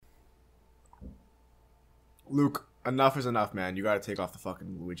Luke, enough is enough, man. You gotta take off the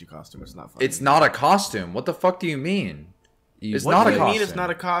fucking Luigi costume. It's not funny. It's not a costume. What the fuck do you mean? It's What not do a you costume. mean it's not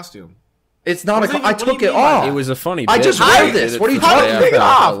a costume? It's not a What do you I took it mean by off. It was a funny I bit. just They read this. did it What are you for talking the about? Take it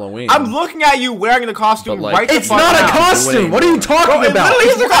off. Halloween. I'm looking at you wearing the costume But, like, right the It's fuck not a now. costume. What are you talking Bro, it about?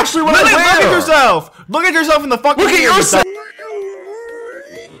 literally is It's actually what Literally, I wear. look at yourself. Look at yourself in the fucking Look at mirror. yourself.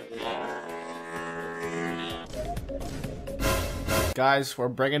 Guys, we're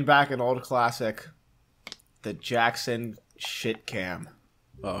bringing back an old classic. The Jackson shit cam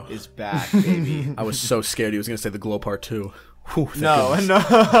is back, baby. I was so scared he was gonna say the glow part 2. Whew, thank No.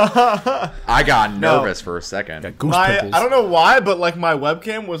 I got nervous for a second. goodness. Goose pimples. I don't know why, but like my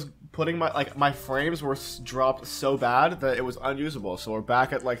webcam was putting my frames were dropped so bad that it was unusable. So we're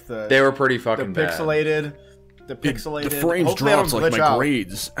back at like the They were pretty fucking bad. pixelated. The Hopefully frames I dropped don't like glitch my out.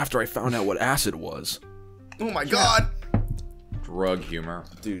 grades after I found out what acid was. Oh my god. Drug humor.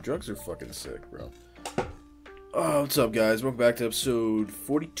 Dude, drugs are fucking sick, bro. Oh, what's up, guys? Welcome back to episode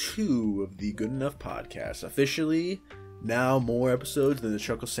 42 of the Good Enough Podcast. Officially, now more episodes than the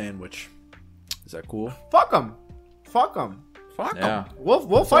Chuckle Sandwich. Is that cool? Fuck them. Fuck them. Fuck Yeah.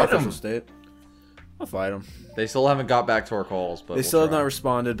 We'll fight Official them. state. I'll fight them. They still haven't got back to our calls, but They still have not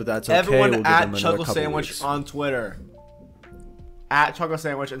responded, but that's okay. Everyone We'll give at them another Chuckle couple Sandwich weeks. on Twitter. At Chuckle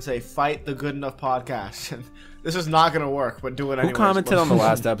Sandwich and say fight the Good Enough Podcast. This is not gonna work, but do it anyway. Who commented on the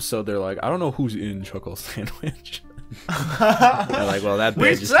last episode? They're like, I don't know who's in Chuckle Sandwich. They're like, well, that We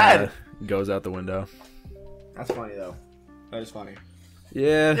bit just said! kinda goes out the window. That's funny though. That is funny.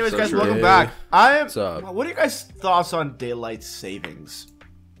 Yeah. Anyways, So guys, true. welcome back. What's up? What are you guys' thoughts on daylight savings?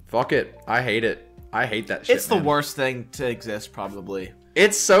 Fuck it. I hate it. I hate that shit. It's the man. worst thing to exist, probably.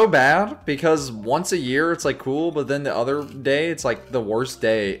 It's so bad because once a year it's like cool, but then the other day it's like the worst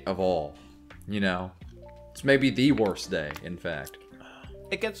day of all. You know? It's maybe the worst day, in fact.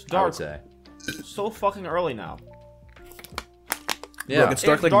 It gets I would dark say. so fucking early now. Yeah. Look, it's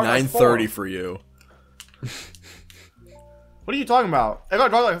dark It's like dark at 9:30 4. for you. What are you talking about? It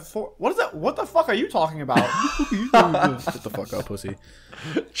got dark like 4. What is that? What the fuck are you talking about? Shut the fuck up, pussy.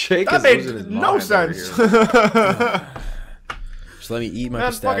 Jake That is made losing his no mind over sense. here. Just let me eat my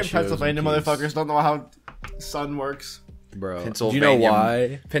Man, pistachios. fucking Pennsylvania in peace. motherfuckers don't know how sun works. Bro. Do you Pennsylvania, know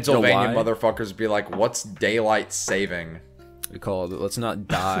why? Pennsylvania You know why? motherfuckers be like, what's daylight saving? We call it, let's not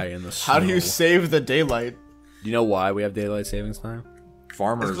die in the snow. How do you save the daylight? Do you know why we have daylight savings time?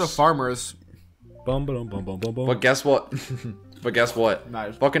 Farmers. It's the farmers. Bum, bum, bum, bum, bum, bum. But guess what? But guess what?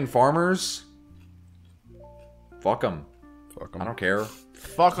 Nice. Fucking farmers. Fuck them. Fuck I 'em. don't care.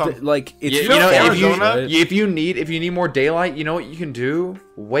 Fuck them. Like, it's You know, if you, Arizona? if you need more daylight, you know what you can do?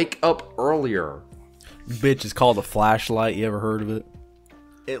 Wake up earlier. bitch is called a flashlight. You ever heard of it?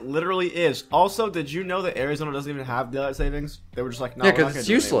 It literally is. Also, did you know that Arizona doesn't even have daylight savings? They were just like, no, Yeah, we're not because gonna it's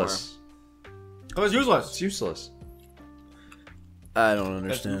do it useless. anymore. It's useless. It's useless. I don't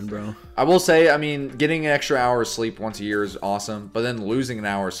understand, bro. I will say, I mean, getting an extra hour of sleep once a year is awesome, but then losing an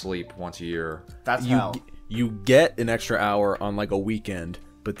hour of sleep once a year. That's hell. You get an extra hour on like a weekend,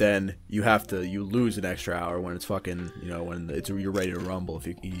 but then you lose an extra hour when it's fucking, when you're ready to rumble. If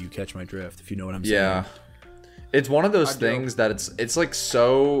you catch my drift, if you know what I'm saying. Yeah. It's one of those I do. things that it's like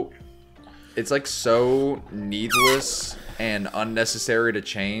so needless and unnecessary to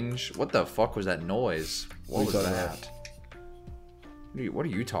change. What the fuck was that noise? What was What are you that? What are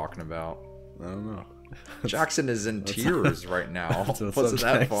you talking about? I don't know. Jackson is in tears right now. That's what's Wasn't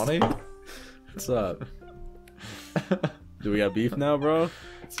up, that Jackson. funny? What's up? Do we got beef now, bro?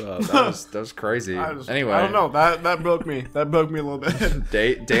 What's up? That was crazy. Anyway, I don't know. That broke me. That broke me a little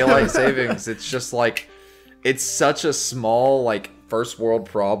bit. Daylight savings. It's just like it's such a small like first world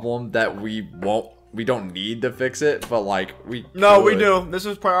problem that we don't need to fix it, but like we No, we could. do. This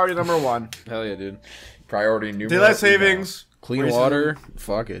is priority number 1. Hell yeah, dude. Priority numero Daylight uno. savings. Clean racism. water?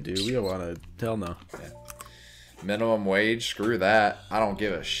 Fuck it, dude. We don't want to. Hell no. Minimum wage, screw that. I don't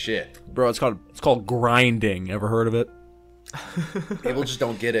give a shit. Bro, it's called grinding. Ever heard of it? People just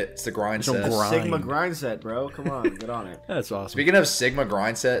don't get it. It's the grind Don't set. grind. Sigma grind set, bro. Come on, get on it. That's awesome. Speaking of Sigma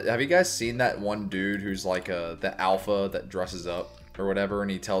grind set, have you guys seen that one dude who's like the alpha that dresses up or whatever,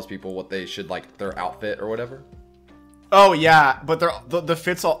 and he tells people what they should like their outfit or whatever? Oh yeah, but the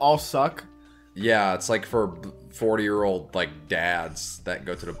fits all suck. Yeah, it's like for 40-year-old like dads that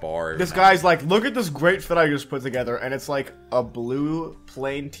go to the bar. every This night. guy's like, look at this great fit I just put together, and it's like a blue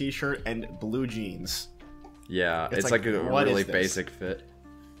plain T-shirt and blue jeans. Yeah, It's it's like, like a what really is this? basic fit.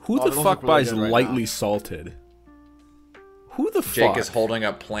 Who Oh, the those fuck look really buys good right lightly now. salted? Who the Jake fuck is holding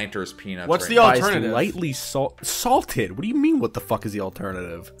up Planters peanuts. What's right the now. buys alternative? lightly salted? What do you mean? What the fuck is the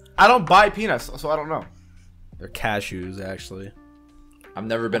alternative? I don't buy peanuts, so I don't know. They're cashews, actually. I've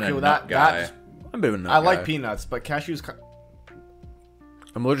never been Okay, a well, nut guy. I a bit of a nut I like guy. peanuts, but cashews.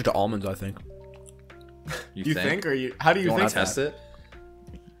 I'm allergic to almonds, I think. You think? Or you? How do you, You want think to test it?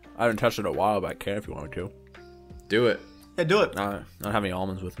 I haven't touched it in a while, but I can if you want me to. Do it. Yeah, do it. I don't have any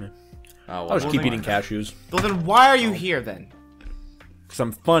almonds with me. Oh, I'll just well, keep thing eating like cashews. Well, then why are you here then? Because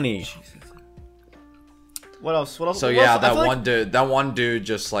I'm funny. What else? What else? So what yeah, else? I feel that one dude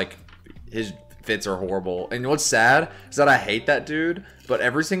just like his fits are horrible. And what's sad is that I hate that dude, but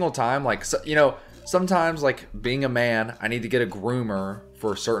every single time, like, so, you know, sometimes like being a man, I need to get a groomer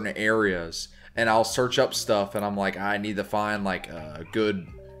for certain areas, and I'll search up stuff, and I'm like, I need to find like good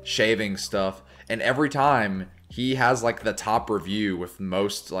shaving stuff, and every time he has like the top review with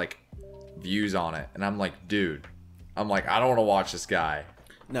most like views on it, and I'm like, dude, I don't want to watch this guy.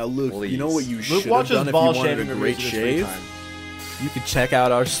 Now, Luke, Please. you know what you Luke should have watches done if you ball wanted a shaving great reviews in his free shave? time. You could check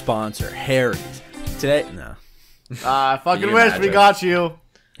out our sponsor, Harry's. Today, no. I fucking you wish we imagine? got you.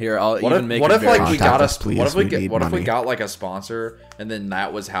 Here, I'll What even if, make what it if very like we Contact got us, a please. what if we We get need what if we money. got like a sponsor, and then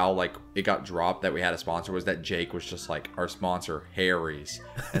that was how like it got dropped that we had a sponsor, was that Jake was just like our sponsor, Harry's,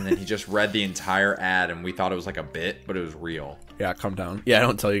 and then he just read the entire ad, and we thought it was like a bit, but it was real. Yeah, calm down. Yeah, I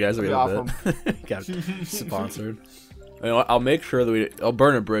don't tell you guys a little bit. Got sponsored. You know what, I'll make sure that I'll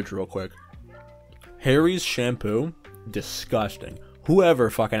burn a bridge real quick. Harry's shampoo, disgusting. Whoever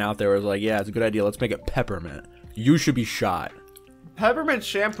fucking out there was like, yeah, it's a good idea. Let's make it peppermint. You should be shot. Peppermint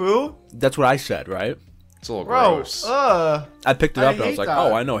shampoo, That's what I said, right? It's a little bro. gross. I picked it I up and I was hate like, that.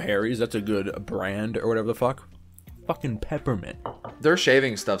 oh, I know Harry's. That's a good brand or whatever the fuck. Fucking peppermint. Their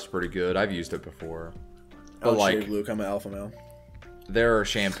shaving stuff's pretty good. I've used it before, but like Luke, I'm an alpha male. their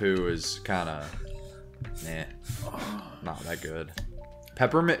shampoo is kind of, not that good.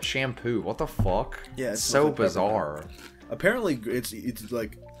 Peppermint shampoo, what the fuck? Yeah, it it's smells so like bizarre. Apparently, it's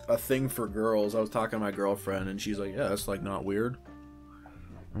like a thing for girls. I was talking to my girlfriend, and she's like, "Yeah, that's like not weird."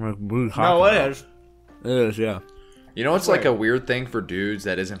 I'm like, "What are you talking No, it about?" is. It is, yeah. You know, it's like a weird thing for dudes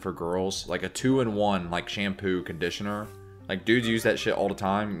that isn't for girls, like a 2-in-1 like shampoo conditioner. Like dudes use that shit all the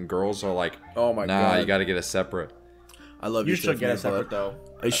time, and girls are like, Oh my nah, God. you got to get a separate. I love You you. should get a Tiffany, separate though.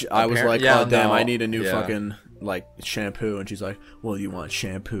 but I was like, Yeah, "Oh damn, no, I need a new yeah. fucking like shampoo," and she's like, "Well, you want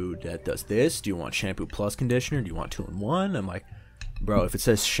shampoo that does this? Do you want shampoo plus conditioner? Do you want 2-in-1?" I'm like, "Bro, if it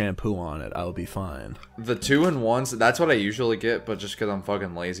says shampoo on it, I'll be fine." The 2-in-1s, that's what I usually get, but just because I'm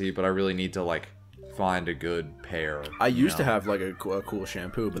fucking lazy, but I really need to like find a good pair. I you used to know? have like a cool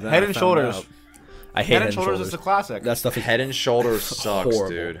shampoo, but then Head I and found Shoulders. out- I hate Head and Shoulders is the classic. That stuff is Head and Shoulders sucks, Horrible.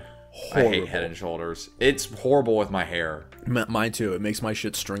 dude. I hate Head and Shoulders. It's horrible with my hair. Mine too. It makes my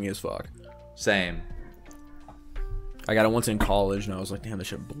shit stringy as fuck. Same. I got it once in college, and I was like, "Damn, this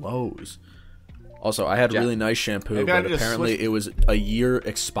shit blows." Also, I had Yeah. really nice shampoo, Maybe I but need to apparently switch- it was a year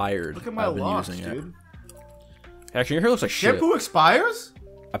expired. Look at my I've been locks, using dude. it. Actually, your hair looks like shit. Shampoo expires?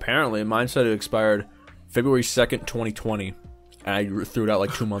 Apparently, mine said it expired February 2nd, 2020, and I threw it out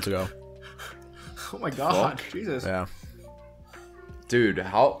like 2 months ago. Oh my god, Jesus. Yeah. Dude,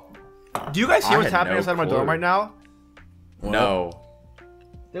 how? Do you guys hear I what's had happening no outside my door clue. right now? No.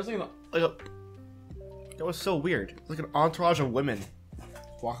 There's like a that was so weird. It's like an entourage of women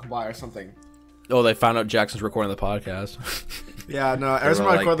walking by or something. Oh, they found out Jackson's recording the podcast. Yeah, no. They Every time were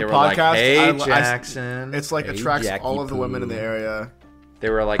I like- record they the were like, podcast, hey, I- Jackson. it's like Hey, attracts Jackie all of the women in Poo. the area. They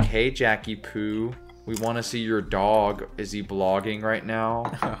were like, hey, Jackie Poo, we want to see your dog. Is he blogging right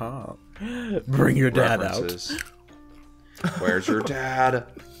now? Bring your dad out. References. Where's your dad?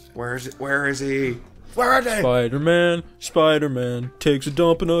 Where is he? Where are they? Spider-Man takes a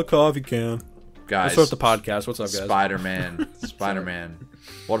dump in a coffee can. Guys, Let's start the podcast. What's up, guys? Spider-Man.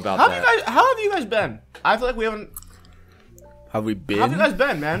 What about How that? have you guys been? I feel like we haven't. Have we been? How have you guys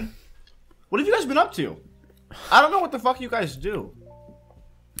been, man? What have you guys been up to? I don't know what the fuck you guys do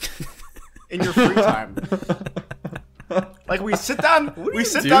in your free time. Like we sit down,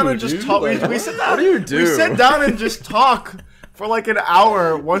 down and just talk. We sit down. What do you do? We sit down and just talk for like an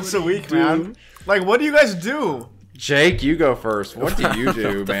hour once a week, man. Like, what do you guys do? Jake, you go first. What do you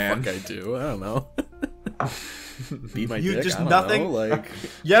do, man? Fuck I do. I don't know. Beat my You dick. just I don't nothing? know, like,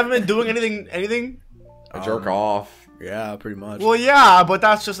 You haven't been doing anything? I jerk off. yeah, pretty much. Well, yeah, but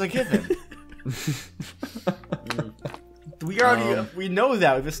that's just a given. We know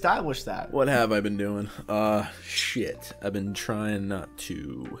that. We've established that. What have I been doing? Shit. I've been trying not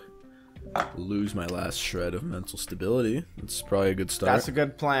to lose my last shred of mental stability. It's probably a good start. That's a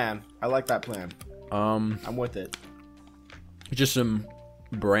good plan. I like that plan. I'm with it. Just some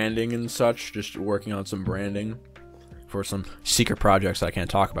branding and such. Just working on some branding for some secret projects I can't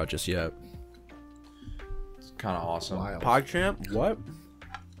talk about just yet. It's kind of awesome. Wild. PogChamp? What?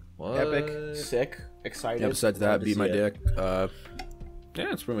 What? Epic, sick, excited. Yeah, besides that, Love to beat my see it. dick. Yeah,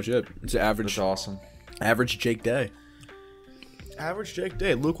 that's pretty much it. It's That's average awesome. Jake Day. Average Jake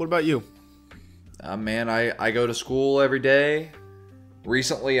Day. Luke, what about you? Man, I go to school every day.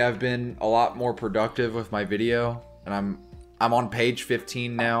 Recently, I've been a lot more productive with my video, and I'm on page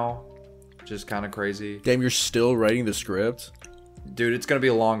 15 now, which is kind of crazy. Damn, you're still writing the script? Dude, it's gonna be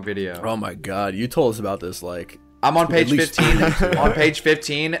a long video. Oh my god, you told us about this like... I'm on page At least- 15. On page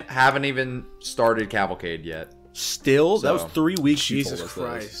 15, haven't even started Cavalcade yet. Still? That was So- 3 weeks you Jesus told us this.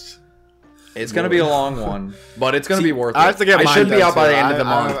 Christ. It's gonna be a long one, but it's gonna be worth it. I have to get I mine should be done out by too. the end of the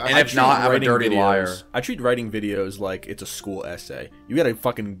month, I and if treat not, I'm a writing dirty videos- liar. I treat writing videos like it's a school essay. You gotta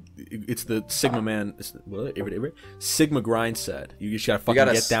fucking... It's the Sigma Man... It's the, what? Sigma grind set. You just gotta fucking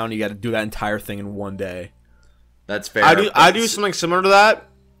gotta get down. You gotta do that entire thing in one day. That's fair. I do something similar to that,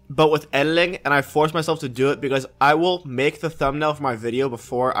 but with editing, and I force myself to do it because I will make the thumbnail for my video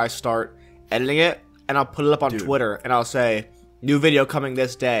before I start editing it, and I'll put it up on Twitter, and I'll say, new video coming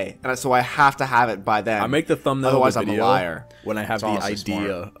this day, and so I have to have it by then. I make the thumbnail Otherwise, of the I'm a video liar. when I have It's the honestly idea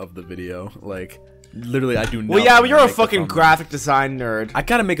smart. of the video. Like, literally, I do nothing. Well, yeah, but you're to a make the fucking thumbnail. graphic design nerd. I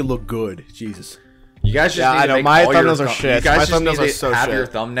gotta make it look good. Jesus. You guys just Yeah, need I to know, make my all your thumbnails are thumb- shit. You guys My just thumbnails need are to so have shit. your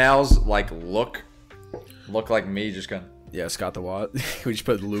thumbnails like look like me, just kind. Yeah, Scott the Watt. We just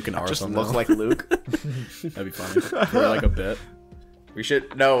put Luke in our Just thumbnail. look like Luke. That'd be funny. For like a bit. We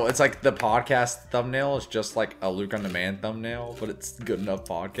should no. It's like the podcast thumbnail is just like a Luke on Demand thumbnail, but it's good enough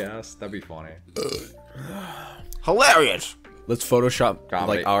podcast. That'd be funny. Hilarious. Let's Photoshop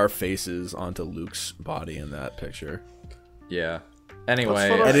Comedy. like our faces onto Luke's body in that picture. Yeah. Anyway,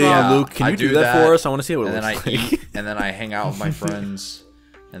 Let's Photoshop. Editing yeah, Luke, can I you do that for us? I want to see what it And then looks I like. eat, and then I hang out with my friends,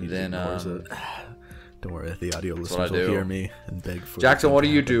 and then Ignores it. Don't worry, the audio what listeners I will do. hear me and beg for Jackson, what do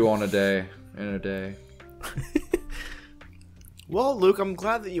you something do on a day? In a day? Well, Luke, I'm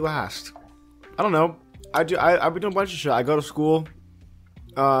glad that you asked. I don't know. I've been doing a bunch of shit. I go to school.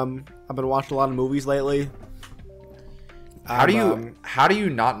 I've been watching a lot of movies lately. How do you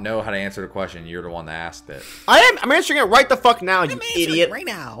not know how to answer the question? You're the one that asked it. I'm answering it right the fuck now, you idiot. right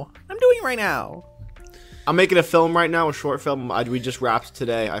now. I'm doing it right now. I'm making a film right now, a short film. We just wrapped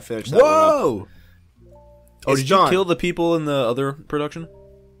today. I finished that one up. Whoa! Oh, It's did you done. kill the people in the other production?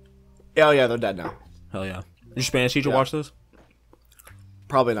 Oh yeah, they're dead now. Hell yeah. Did your Spanish teacher Yeah. watch this?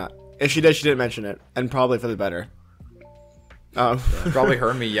 Probably not. If she did, she didn't mention it, and probably for the better. Probably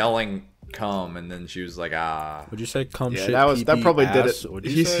heard me yelling "come," and then she was like, "Ah." Would you say come Yeah, shit? that pee, probably pee, did ass? it.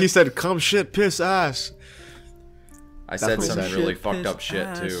 What'd you say? He said, "Come shit, piss ass." I said what he some said. really Shit, fucked piss, up shit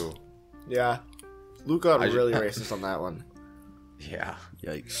ass. too. Yeah, Luke got I ju- really racist on that one. Yeah,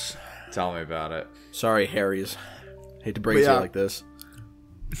 Yikes. tell me about it. Sorry, Harry's. Hate to break But it to yeah. you like this.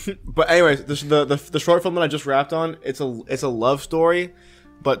 But anyways, the short film that I just wrapped on, it's a love story,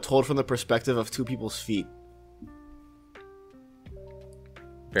 but told from the perspective of two people's feet.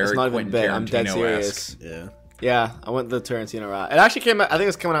 Very It's not even Quentin bit. I'm dead Tarantino-esque. serious. Yeah. Yeah, I went the Tarantino route. It actually came out. I think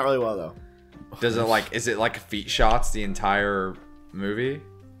it's coming out really well though. Does it like? Is it like feet shots the entire movie?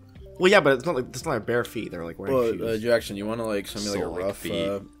 Well, yeah, but it's not like bare feet. They're like wearing shoes. Jackson, you want to like send me So, like, feet.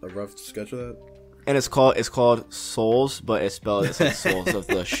 a rough sketch of that? And it's called Souls, but it's spelled it's like soles of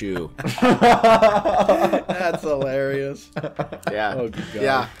the shoe. That's hilarious. Yeah, Oh, good God.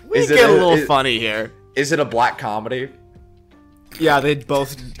 yeah. We Is it get a a- little is- funny here. Is it a black comedy? Yeah, they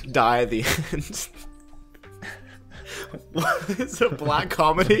both die at the end. What is it, a black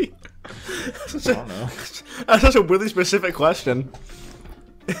comedy? I don't know. That's such a really specific question.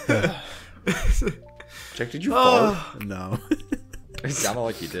 Jack, did you Oh. fart? No. It sounded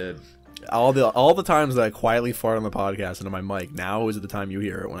like you did. all the times that I quietly fart on the podcast into my mic, now is the time you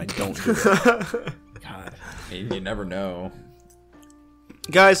hear it when I don't do it. God. You never know.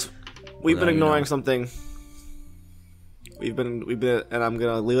 Guys, we've Well, been now you ignoring know. something. We've been, and I'm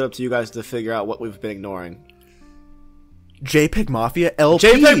gonna leave it up to you guys to figure out what we've been ignoring. JPEG Mafia LP.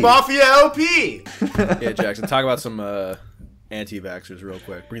 JPEG Mafia LP. Yeah, Jackson, talk about some anti-vaxxers real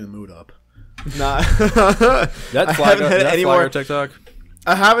quick. Bring the mood up. Nah. That I flag, haven't had that any flag more. on TikTok?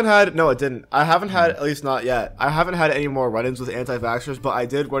 I haven't had. No, it didn't. I haven't had, at least not yet. I haven't had any more run-ins with anti-vaxxers, but I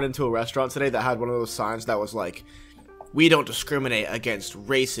did run into a restaurant today that had one of those signs that was like, "We don't discriminate against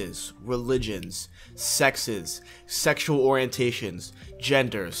races, religions, sexes, sexual orientations,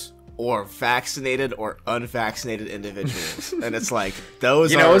 genders, or vaccinated or unvaccinated individuals." And it's like,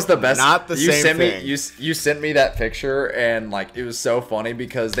 those You are know, what's the best? not the you same sent thing. Me, you sent me that picture, and like it was so funny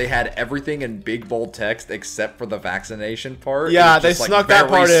because they had everything in big bold text except for the vaccination part. Yeah, It was they just, snuck that very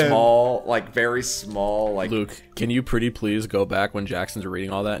part in. small, like very small, like Luke, can you pretty please go back when Jackson's reading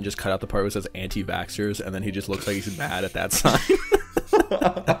all that and just cut out the part where it says anti-vaxxers and then he just looks like he's mad at that sign?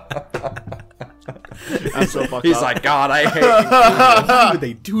 I'm so fucked He's up. like, God, I hate Why would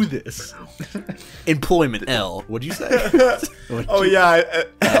they do this? Employment L. What'd you say? Oh yeah,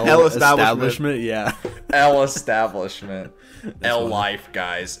 L establishment. Yeah. L establishment. L life,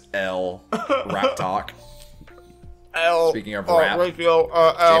 guys. L rap talk. L. Speaking of rap, ratio,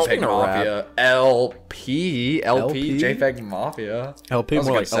 L. JPEG Mafia. LP. JPEG Mafia. LP That was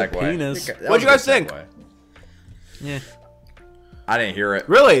a more good like segue. penis. That What'd was you a guys good think? segue. Yeah. I didn't hear it.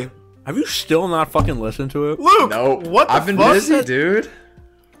 Really, Have you still not fucking listened to it? Luke? Nope. What the I've been fuck? busy, dude.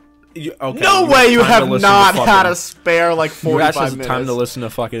 Okay, No way you have not had a spare like You 45 actually have minutes. time to listen to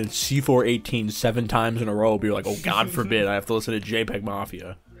fucking C418 7 times in a row. Be like, oh God forbid, I have to listen to JPEG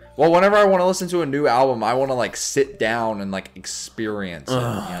Mafia. Well, whenever I want to listen to a new album, I want to like sit down and like experience it. You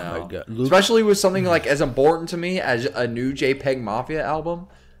know? my God. Luke- Especially with something like as important to me as a new JPEG Mafia album.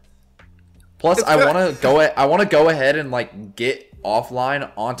 Plus, I want to go ahead and like get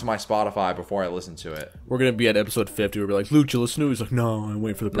offline onto my Spotify before I listen to it. We're gonna be at episode 50. We'll be like, Luke, you listen to it? He's like, no, I'm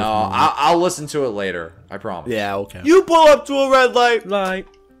waiting for the. No, I'll listen to it later. I promise. Yeah, okay. You pull up to a red light. Like,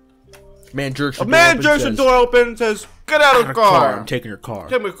 man jerks. A man jerks the door open and says, "Get out of the car." I'm taking your car.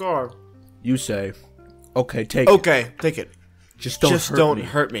 Take my car. You say, okay, take it. Okay, take it. Just Just don't me.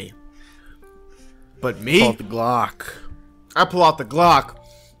 hurt me. But Pull me, out the Glock. I pull out the Glock.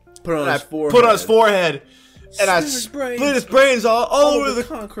 Put it on And I his forehead. put on his forehead. And I Split his brains. split his brains all over the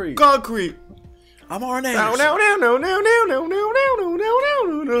concrete. concrete. I'm Arn No, Anderson. no, no, no, no, no, no, no, no,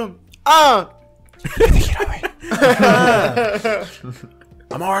 no, no, no.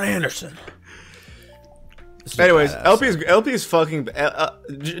 I'm Arn Anderson. This is a Anyways, badass. LP's fucking.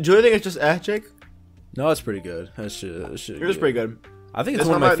 Do you think it's just Jake? No, it's pretty good. That's shit. You're just pretty good. I think it's It's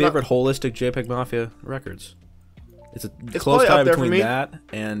one of not my my- favorite holistic JPEG Mafia records. It's a close probably tie up there for between me. that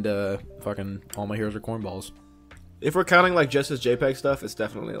and fucking All My Heroes Are Cornballs. If we're counting like just as JPEG stuff, it's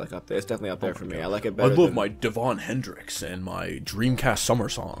definitely like up there. It's definitely up there for me. I like it I better. love than- my Devon Hendricks and my Dreamcast summer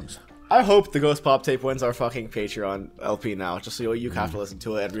songs. I hope the Ghost Pop tape wins our fucking Patreon LP now, just so you have to listen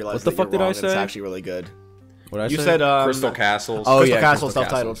to it and realize What the that fuck you're did I wrong and it's say? actually really good. What did I You say? said Crystal Castles. oh Crystal yeah, Castle Crystal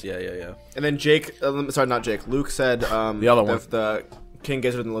self-titled. Castles. Yeah. And then Jake, sorry, not Jake. Luke said The other one. the King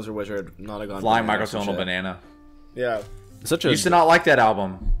Gizzard and the Lizard Wizard, not a gun. Flying Banana or some Microtonal shit. Banana. Yeah. Such I a used to not like that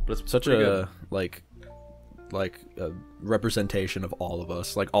album, but it's such pretty a good. like a representation of all of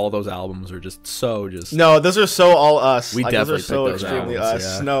us. Like all those albums are just so just. No, those are so all us. We Like, those are definitely so picked those extremely albums,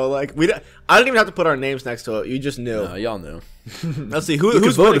 us. yeah. No, like I didn't even have to put our names next to it. You just knew. Y'all knew. Let's see who You can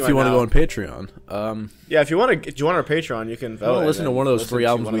who's vote winning if you right want to now. go on Patreon. Yeah, if you want to, if you want our Patreon, you can vote. wanna and listen to then one of those listen three to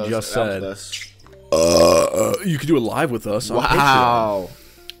albums one we of those just albums said. with us. You can do it live with us. On Patreon. Wow.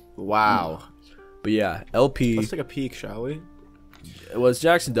 Wow. But yeah, LP. Let's take a peek, shall we? Was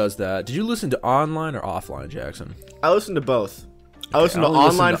Jackson does that. Did you listen to online or offline, Jackson? I listened to both. I listened I to only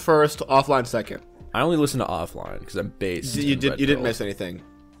listened online to- first, offline second. I only listen to offline because I'm based. You in did. Red You didn't Pill. miss anything.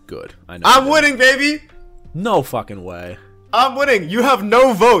 Good. I know. I'm winning, baby. No fucking way. I'm winning. You have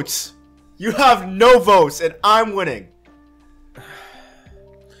no votes. You have no votes, and I'm winning.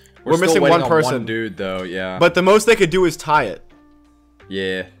 We're still missing waiting one on person. one dude, though. Yeah. But the most they could do is tie it.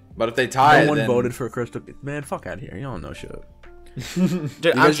 yeah. But if they tie No it, one then voted for Crystal. Man, fuck out of here. You don't know shit. Dude,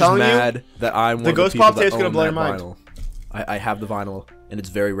 You I'm guys just telling mad that I'm one the of the Ghost people Pop that tape's gonna own blow your that mind. vinyl. I have the vinyl, and it's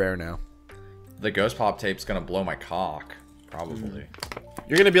very rare now. the Ghost Pop tape's gonna blow my cock. Probably.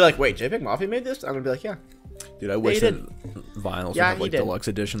 you're gonna be like, wait, JPEG Mafia made this? I'm gonna be like, yeah. Dude, I wish he that vinyls would Yeah, have he like did. deluxe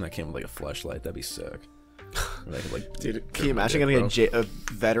edition that came with like a flashlight. That'd be sick. Like, Dude, can you imagine getting a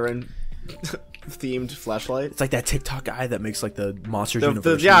veteran themed flashlight? it's like that TikTok guy that makes like the Monsters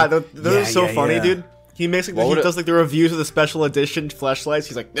University. Those are so funny, yeah. dude. He makes like What he would it- does like the reviews of the special edition flashlights.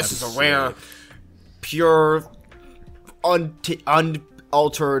 He's like, this is a rare, pure,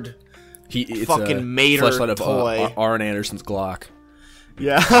 unaltered. It's fucking a Mater flashlight of toy. Arn Anderson's Glock.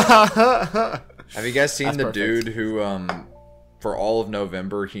 Yeah. Have you guys seen That's the perfect. dude who, for all of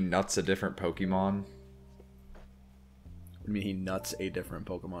November, he nuts a different Pokemon? I mean, he nuts a different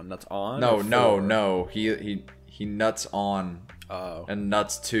Pokemon. Nuts on? No, or no, for? no. He nuts on Oh, and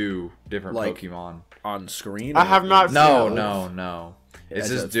nuts two different Like- Pokemon. on screen? I or- have not. No, seen it. no. It's As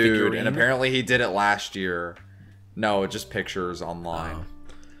this a dude, figurine? and apparently he did it last year. No, just pictures online. Oh.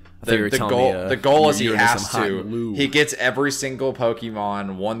 I thought you were telling me, The goal is he you're into has some hot to. lube. He gets every single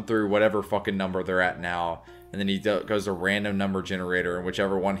Pokemon 1 through whatever fucking number they're at now, and then he goes to random number generator, and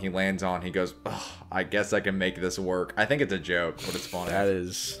whichever one he lands on, he goes, "Ugh, I guess I can make this work." I think it's a joke, but it's funny. That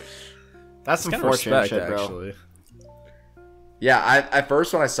is That's some kind of fortunate respect, shit, bro. actually. Yeah, at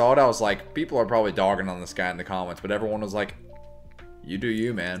first when I saw it, I was like, people are probably dogging on this guy in the comments, but everyone was like, "You do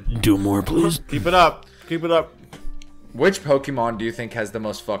you, man." Do more, please. Keep it up. Keep it up. Which Pokemon do you think has the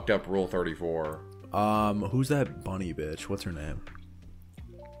most fucked up Rule 34? Who's that bunny bitch? What's her name?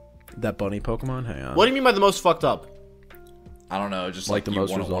 That bunny Pokemon? Hang on. What do you mean by the most fucked up? I don't know, just Like like the you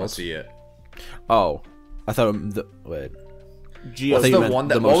most want to results? see it. Oh, I thought wait. Geo. I thought you meant What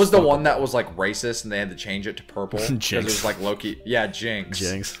the was most the fucked one that was like racist and they had to change it to purple? Because it was like Loki. Yeah, Jinx.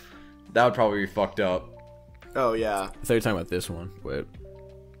 Jinx. That would probably be fucked up. Oh yeah. I thought you were talking about this one. Wait.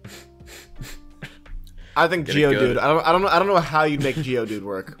 I think Get it good. Geodude. I don't know how you'd make Geodude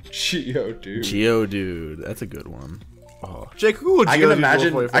work. Geodude. Geodude. That's a good one. Oh. Jake, who would I Geodude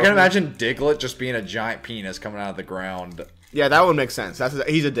can roll for? imagine Diglett just being a giant penis coming out of the ground. Yeah, that would make sense.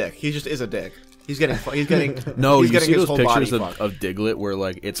 He's a dick. He just is a dick. He's getting No, he's you getting see his those whole pictures body of, fucked. of Diglett where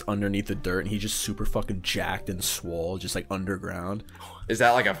like it's underneath the dirt and he's just super fucking jacked and swole, just like underground. Is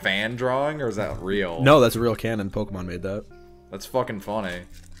that like a fan drawing or is that real? No, that's a real canon. Pokemon made that. That's fucking funny.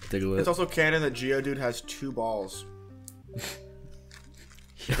 Diglett. It's also canon that Geodude has 2 balls.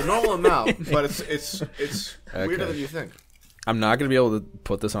 The normal amount, but it's weirder than you think. I'm not gonna be able to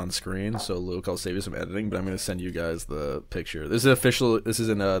put this on screen, so Luke, I'll save you some editing, but I'm gonna send you guys the picture. This is official. This is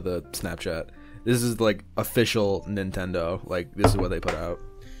in the Snapchat. This is like official Nintendo. Like this is what they put out.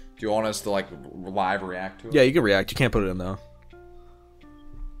 Do you want us to like live react to it? Yeah, you can react. You can't put it in though.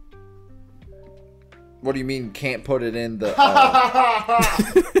 What do you mean can't put it in the...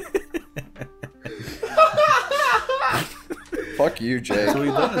 Fuck you, Jake. That's what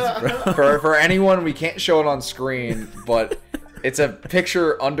he does, bro. For anyone, we can't show it on screen, but it's a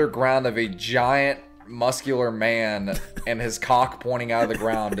picture underground of a giant muscular man and his cock pointing out of the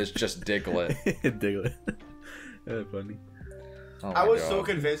ground is just Diglett. Diglett. That's funny. Oh I my was God. so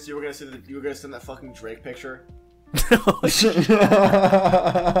convinced you were gonna send that fucking Drake picture. I'm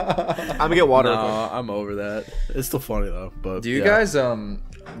gonna get water. No, I'm over that. It's still funny though. But Do you yeah. guys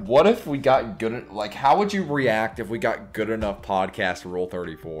what if we got good like how would you react if we got good enough podcast Rule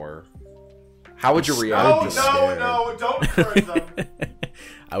 34? How would you react? don't encourage them.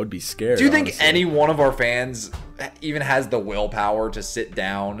 I would be scared. Do you think honestly. any one of our fans even has the willpower to sit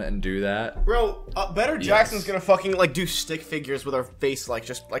down and do that? Bro, Better Jackson's gonna fucking like do stick figures with our face like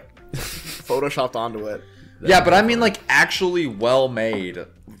just like photoshopped onto it. Yeah, but I mean like actually well made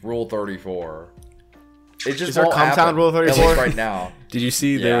Rule 34. It just Is there won't Compound happen, Rule at 34? least right now. Did you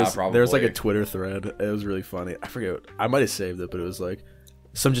see Yeah, there's like a probably. Twitter thread. It was really funny. I forget. I might have saved it, but it was like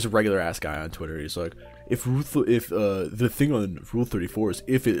some just regular ass guy on Twitter. He's like, if the thing on Rule 34 is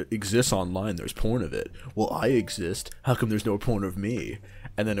if it exists online, there's porn of it. Well, I exist. How come there's no porn of me?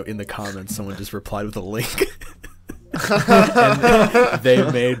 And then in the comments, someone just replied with a link. And they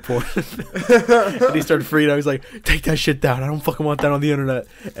made porn. And he started freaking out. He's like, take that shit down. I don't fucking want that on the internet.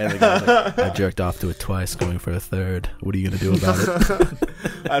 And the guy's like, I jerked off to it twice, going for a third. What are you going to do about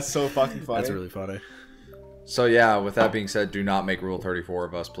it? That's so fucking funny. That's really funny. So yeah, with that being said, do not make Rule 34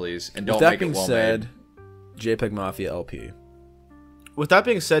 of us, please. And don't With that make being it well said, made. JPEG Mafia LP. With that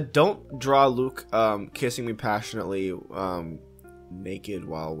being said, don't draw Luke kissing me passionately naked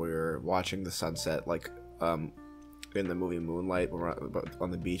while we're watching the sunset, like in the movie Moonlight, when we're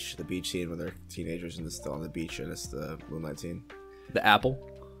on the beach scene where they're teenagers and it's still on the beach and it's the Moonlight scene. The apple?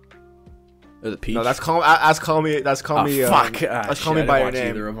 Or the peach? No, that's call me. That's call me. Fuck. That's call me by your name.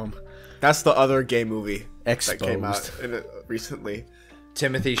 Either of them. That's the other gay movie Exposed. that came out recently.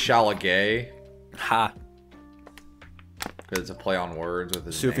 Timothy Chalamet, Ha. because it's a play on words with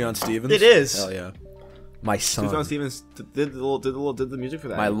his Sufjan name. Stevens? It is. Hell yeah. My son. Sufjan Stevens did the music for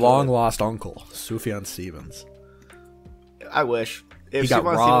that. My long lost uncle, Sufjan Stevens. I wish. If He got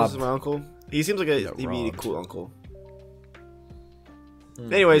Sufjan Stevens robbed. was my uncle, he seems like got he'd be a robbed. cool uncle.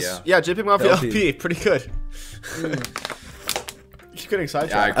 Anyways, yeah, JPEG Mafia LP. LP, pretty good. Keep getting Yeah, I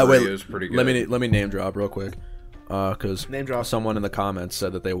sidetracked. agree. wait, It was pretty good. Let me name drop real quick. Because Name drop. someone in the comments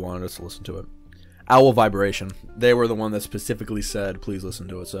said that they wanted us to listen to it. Owl Vibration. They were the one that specifically said, please listen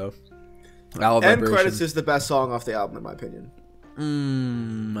to it, so. Owl End Vibration. Credits is the best song off the album, in my opinion. I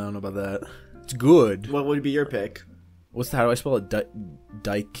don't know about that. It's good. What would be your pick? How do I spell it? Dikembe?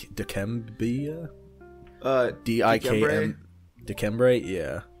 Dikembe? Dikembe?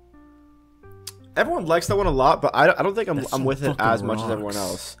 Yeah. Everyone likes that one a lot, but I don't think I'm so with it fucking as much as rocks. everyone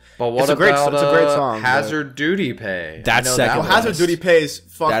else. But what It's a about great song, but- Hazard Duty Pay? That's I know second that Well, best. Hazard Duty Pays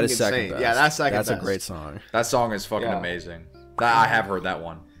fucking That is second insane. best. Yeah, that's second That's best. a great song. That song is fucking Yeah. amazing. I have heard that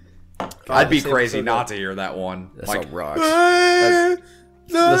one. God, I'd be the sample crazy so not good. to hear that one. That Like song rocks.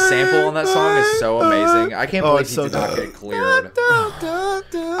 the sample on that song is so amazing. I can't believe it's he so did not good. get it cleared.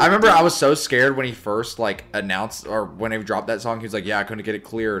 I remember I was so scared when he first like announced or when he dropped that song. He was like, "Yeah, I couldn't get it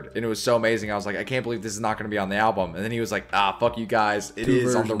cleared," and it was so amazing. I was like, "I can't believe this is not going to be on the album." And then he was like, "Ah, fuck you guys, it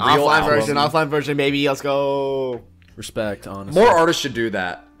is on the real Offline album." version, baby. Let's go. Respect, honestly. More artists should do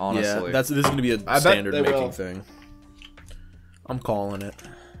that. Honestly, this is gonna be a bet standard they making will. thing. I'm calling it.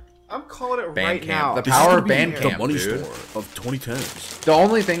 I'm calling it right Bandcamp. now. The This is power gonna of be Bandcamp, the money dude. store of 2010s. The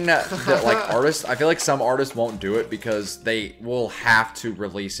only thing that like artists, I feel like some artists won't do it because they will have to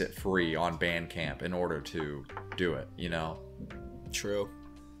release it free on Bandcamp in order to do it, you know? True.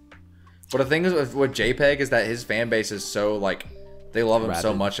 But the thing is with JPEG is that his fan base is so like, they love him so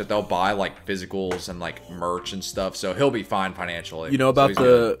Rabid. much that they'll buy like physicals and like merch and stuff, so he'll be fine financially. You know So about he's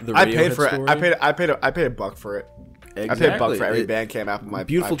good. the I Radiohead paid for it. story? I paid $1 for it. I paid $1 for every Bandcamp app. On my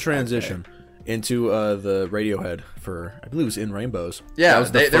Beautiful I transition into the Radiohead for, I believe it was In Rainbows. Yeah, That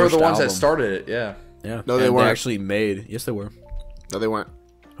was they were the first ones that album. started it, yeah. Yeah. No, they And weren't. actually made. Yes, they were. No, they weren't.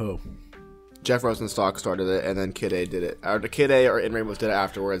 Oh. Jeff Rosenstock started it, and then Kid A did it. Or Kid A or In Rainbows did it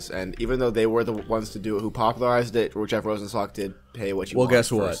afterwards. And even though they were the ones to do it, who popularized it, or Jeff Rosenstock did pay what you Well, want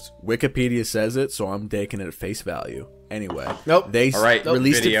guess what? first. Wikipedia says it, so I'm taking it at face value. Anyway, Nope. They All right,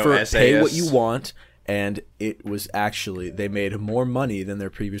 released it video for pay what SAS. you want, and it was actually they made more money than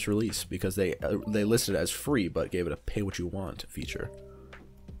their previous release because they listed it as free but gave it a pay what you want feature.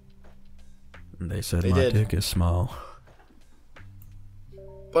 And they said They my did. dick is small.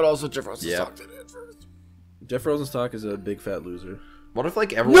 But also Jeff Rosenstock Yep. did it first. Jeff Rosenstock is a big fat loser. What if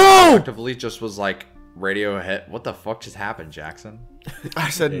like everyone collectively just was like Radiohead? What the fuck just happened, Jackson? I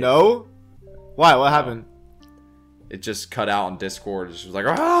said no. Why? What happened? It just cut out on Discord. It just was like,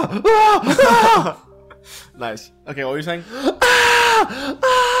 ah, ah, ah, Nice. Okay, what were you saying?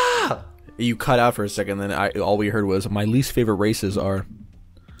 You cut out for a second, then all we heard was my least favorite races are.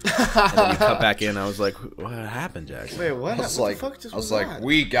 And then you cut back in. I was like, "What happened, Jackson? Wait, what? I was like,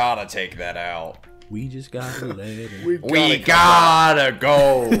 we gotta take that out. We just got later. We gotta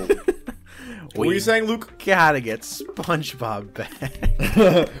go. What were you saying, Luke? Gotta get SpongeBob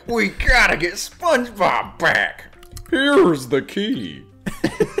back. We gotta get SpongeBob back. Here's the key.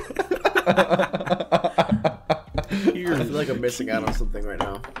 I feel like I'm missing out on something right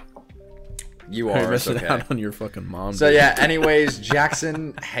now. You You're are. It's missing okay. out on your fucking mom. So dude. yeah. Anyways,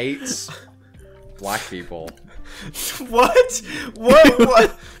 Jackson hates black people. What?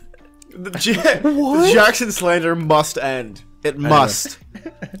 What? The Jackson slander must end. It must.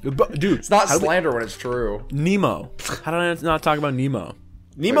 But, dude, It's not how do we- slander when it's true. Nemo. How did I not talk about Nemo?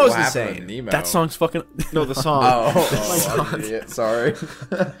 Nemo's What happened to insane. Nemo? That song's fucking. No, the song. Oh, I'm an idiot. Sorry.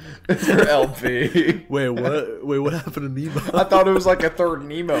 It's for LP. Wait, what? Wait, what happened to Nemo? I thought it was like a third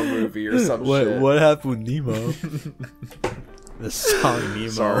Nemo movie or some shit. What happened with Nemo? The song Nemo.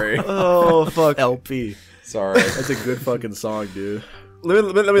 Sorry. Oh fuck. LP. Sorry. That's a good fucking song, dude. Let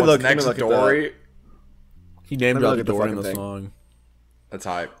me What's look. next, let me look Dory? He named Let me out look the at the Dory in the fucking thing. song. That's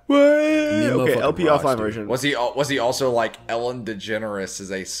hype. Nemo Okay, fucking LP rocks, offline dude. version. Was he also like Ellen DeGeneres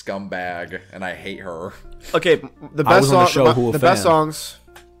is a scumbag and I hate her? Okay, the I best was on the song, show, Who a the best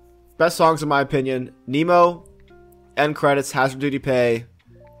Fan. songs in my opinion. Nemo, end credits, Hazard Duty Pay,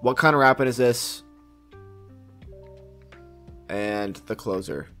 What Kind of Rapping Is This, and the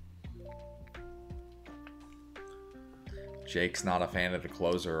closer. Jake's not a fan of the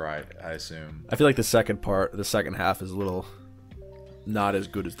closer, I assume. I feel like the second half is a little not as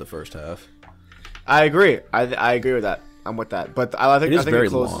good as the first half. I agree. I agree with that. I'm with that. But I think It is I think very it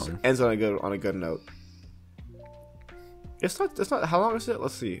closes long. ends on a good note. It's not. How long is it?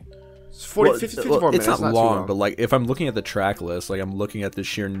 Let's see. It's 40, 54 minutes. It's not too long, but like if I'm looking at the track list, like I'm looking at the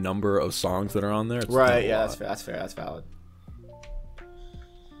sheer number of songs that are on there. It's not right. a Yeah, lot. that's fair. That's fair. That's valid.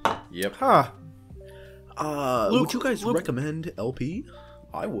 Yep. Huh. Luke, would you guys Luke- recommend LP?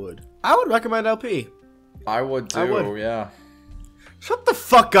 I would. I would recommend LP. I would too, I would. yeah. Shut the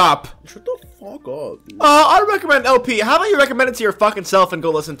fuck up. Shut the fuck up, dude. I recommend LP. How about you recommend it to your fucking self and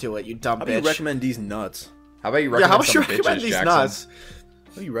go listen to it, you dumb How about you bitch? recommend these nuts? How about you Yeah, how recommend about you some recommend bitches, these Jackson? nuts?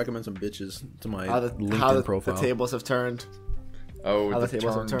 How about you recommend some bitches to my How the LinkedIn profile? the tables have turned. Oh, How the the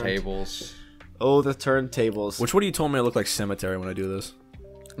tables have turned. turntables. Oh, the turntables. Which one of you told me I look like Cemetery when I do this?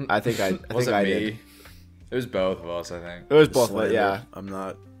 I think I Wasn't me. did. It was both of us, I think. It was both of it, Slander. yeah. I'm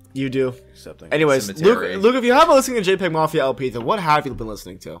not You do. accepting. Anyways, Cemetery. Luke, if you haven't listened to JPEG Mafia LP, then what have you been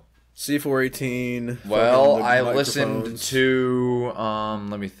listening to? C418. Well, fucking I the listened microphones. to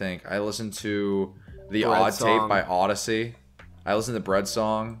let me think. I listened to the Bread Odd Song. Tape by Odyssey. I listened to Bread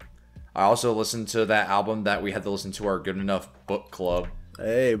Song. I also listened to that album that we had to listen to our Good Enough Book Club.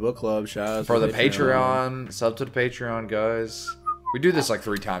 Hey, book club, shout out For to the Patreon, sub to the Patreon, guys. We do this like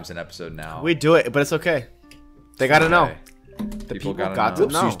 3 times an episode now. We do it, but it's okay. They gotta know. Okay. The people gotta got know.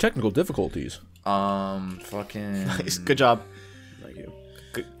 to know. Whoopsies, technical difficulties. Fucking. Good job. Thank you.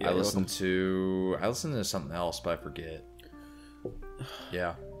 Good, yeah, I you're listened to something else, but I forget.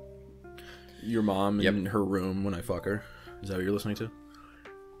 Yeah. your mom in her room when I fuck her. Is that what you're listening to?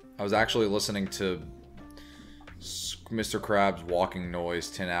 I was actually listening to Mr. Krabs' Walking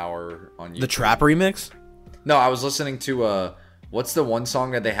Noise 10-hour on YouTube. The Trap remix? No, I was listening to what's the one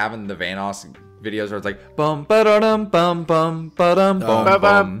song that they have in the Vanoss videos where it's like bum ba dum bum bum ba dum bum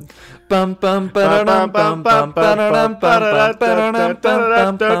bum bum bum ba dum bum bum ba dum bum bum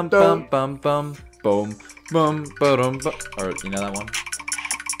bum bum bum bum boom bum ba dum. Or you know that one?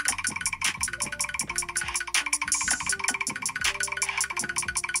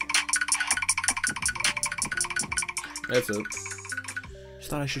 That's it. Just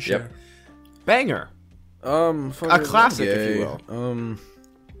thought I should share. Banger. A classic, if you will.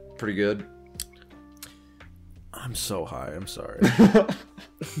 Pretty good. I'm so high. I'm sorry.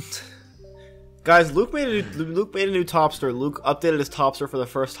 Guys, Luke made a new topster. Luke updated his topster for the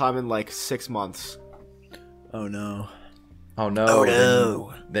first time in like 6 months. Oh no. Oh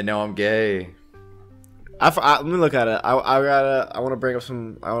no. They know I'm gay. Let me look at it. I want to bring up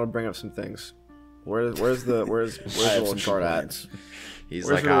some things. Where's the little chart at? He's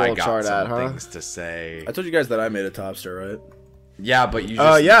Where's like, your I little got chart some at, huh? things to say. I told you guys that I made a topster, right? Yeah, but you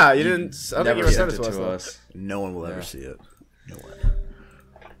just yeah, you didn't. I don't think never you ever sent sent it to us. us. No one will ever see it. No one.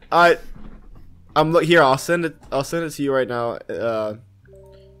 Here. I'll send it to you right now.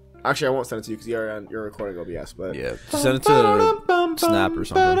 Actually, I won't send it to you because you're recording OBS. But Yeah, send it to Snap or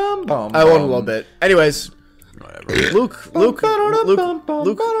something. I won't a little bit. Anyways, Whatever. Luke added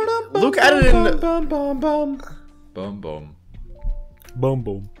in. Boom boom. Boom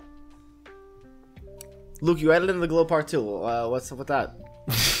boom. Luke, you added in the glow part too. What's up with that?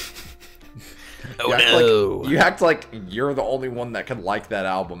 You act like you're the only one that can like that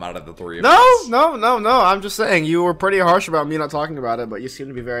album out of the three of No. us. I'm just saying you were pretty harsh about me not talking about it, but you seem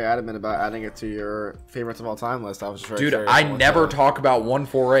to be very adamant about adding it to your favorites of all time list. I was just very Dude, curious I on what never that- talk about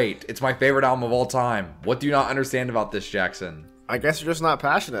 148. It's my favorite album of all time. What do you not understand about this, Jackson? I guess you're just not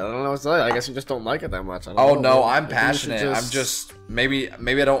passionate. I don't know what to tell you. I guess you just don't like it that much. I don't Oh know, no, man. I'm I think you passionate. should I'm just maybe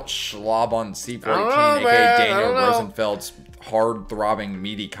I don't slob on C418, I don't know, aka man. I Daniel don't know. Rosenfeld's hard throbbing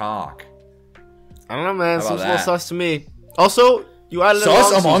meaty cock. I don't know, man. How Seems about a little that? sus to me. Also, you added in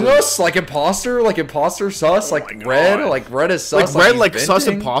Sus long Among season. Us? Like imposter sus? Like red is sus? Like red, he's like sus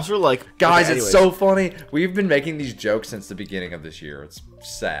venting? imposter, like Guys, okay, it's anyways. so funny. We've been making these jokes since the beginning of this year. It's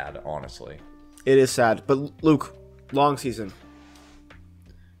sad, honestly. It is sad, but Luke, long season.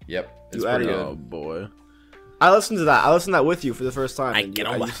 Yep, it's You pretty added good. Oh boy. I listened to that. I listened to that with you for the first time. and get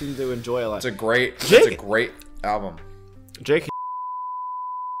you, on. you seem to enjoy a lot. It's a great Jake- album. Jake.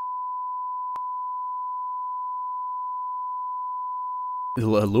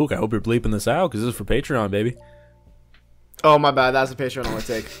 Luke, I hope you're bleeping this out because this is for Patreon, baby. Oh my bad. That's a Patreon only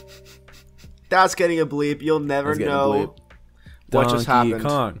take. That's getting a bleep. You'll never That's getting a know bleep. what just Donkey happened.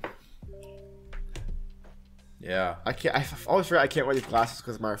 Kong. Yeah. I can't. I always forget I can't wear these glasses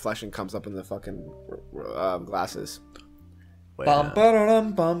because my reflection comes up in the fucking glasses. Wait, Bum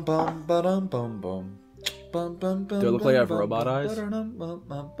ba-da-dum, bum bum ba-dum, bum bum. Bum, bum, bum, Do I look like I have bum, robot bum, eyes? ba-da-dum, bum,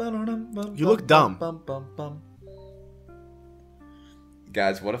 bum, ba-da-dum, bum, You look bum, dumb. bum, bum, bum.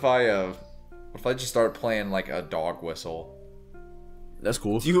 Guys, what if I just start playing like a dog whistle? That's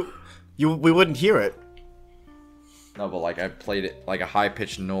cool. We wouldn't hear it. No, but like I played it like a high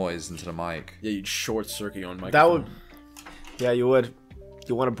pitched noise into the mic. Yeah, you'd short circuit your own microphone. That would. Yeah, you would.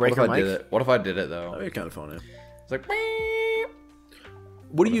 You want to break What your if I mic? did it? What if I did it though? That'd be kind of funny. It's like meep.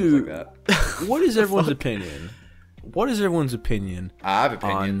 What do What if you? it's like that? What is everyone's opinion? What is everyone's opinion I have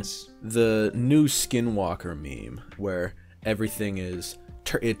on opinions. the new Skinwalker meme where everything is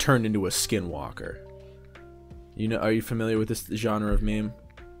it turned into a Skinwalker? You know, are you familiar with this genre of meme?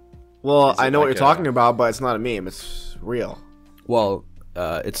 Well, Is I it know what like you're talking about, but it's not a meme. It's real. Well,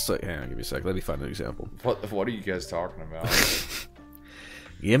 it's like, hang on, give me a sec. Let me find an example. What are you guys talking about?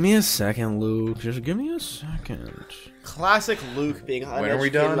 Give me a second, Luke. Just give me a second. Classic Luke being are we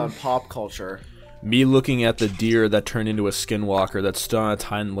uneducated done? on pop culture. Me looking at the deer that turned into a Skinwalker that stood on its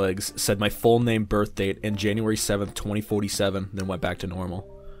hind legs, said my full name, birth date, and January 7th, 2047, then went back to normal.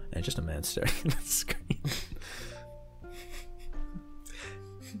 And just a man staring at the screen.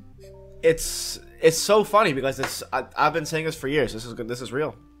 It's so funny because I've been saying this for years. This is good. This is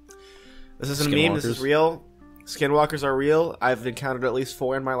real. This isn't a meme. This is Skinwalkers. real. Skinwalkers are real. I've encountered at least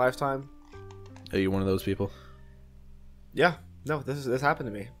 4 in my lifetime. Are you one of those people? Yeah. No, this happened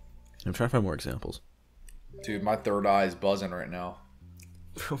to me. I'm trying to find more examples. Dude, my third eye is buzzing right now.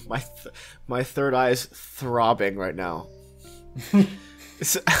 my third eye is throbbing right now.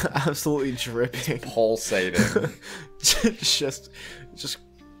 It's absolutely dripping. Pulsating. just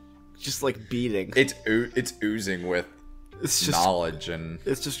like beating. It's oozing with It's just knowledge and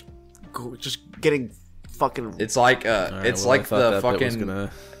it's just just getting fucking. It's like Alright, it's well, like I thought the that bit was fucking.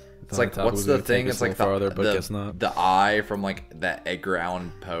 gonna- It's like thought it what's was the gonna thing? take us It's a like little farther, but the guess not. the eye from like that Edgar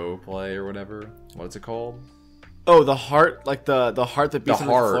Allan Poe play or whatever. What's it called? Oh, the heart, like the heart that The beats on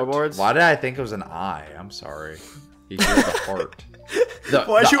the heart. floorboards. Why did I think it was an eye? I'm sorry. He hears the heart.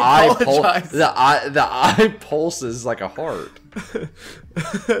 Why'd you eye apologize? the eye pulses like a heart.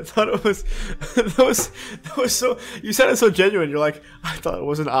 I thought it was that was so. You said it so genuine. You're like, I thought it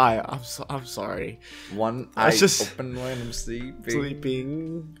was an eye. I'm sorry. One That's eye just- open when I'm sleeping.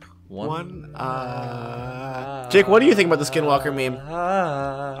 Sleeping. One Jake, what do you think about the Skinwalker meme?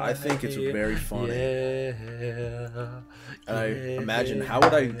 I think it's very funny. Yeah. And I imagine how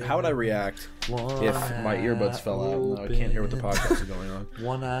would I react if my earbuds fell out and now I can't hear what the podcast is going on.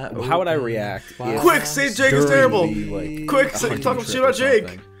 One eye How would I react if Quick, say Jake is during terrible. the, like, Quick, say hunting talk trip shit or about Jake.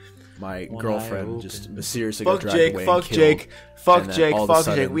 something, my girlfriend just mysteriously Fuck got dragged Jake. away Fuck and killed, Jake. Fuck and then Jake. all of a Fuck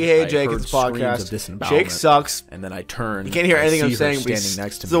sudden, Jake. We hate I Jake. heard It's screams of podcast. disembowelment, Jake sucks. And then I turned. You can't hear and I anything I'm see her saying, but standing he's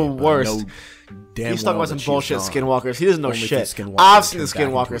next to the me, but I worst. know damn He's talking well about some that she's bullshit gone. skinwalkers. He doesn't know Only if shit. the skinwalker I've seen the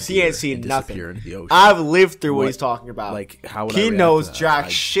turned back into skinwalkers. a He ain't deer seen and nothing. disappeared into the ocean. I've lived through what What- he's talking about. Like, how would I He react knows to that? jack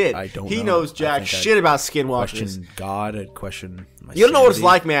shit. I don't He know. knows I jack think I'd shit about skinwalkers. Question God. I'd question. My You don't know what it's sanity.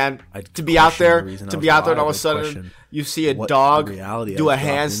 like, man, I'd to be out question the there, reason I to was be out there, and all of a alive. I'd sudden question you see a what dog reality I do a was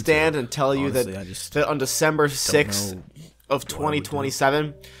dropped handstand into. and tell you Honestly, that, I just that on December 6th know of what I would do.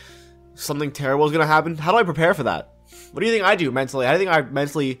 2027, something terrible is gonna happen. How do I prepare for that? What do you think I do mentally? How do you think I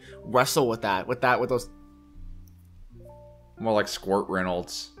mentally wrestle with that? With those? More like Squirt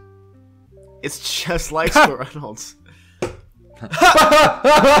Reynolds. It's just like Squirt Reynolds.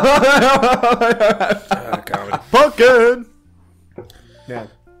 comedy. Pumpkin. Man.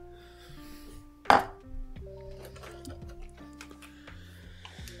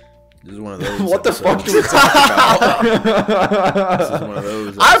 This is one of those. What the fuck do episodes- we talk about? This is one of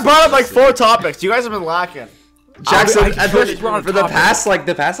those. I brought up like 4 topics. You guys have been lacking. Jackson, I first brought a for the topic.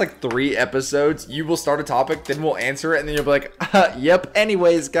 past 3 episodes, you will start a topic, then we'll answer it, and then you'll be like, "Yep."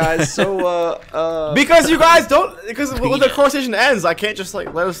 Anyways, guys, so Because you guys don't. Because when the conversation ends, I can't just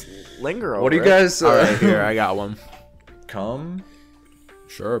like let us linger over. what do you it. guys? All right, here I got one. Come.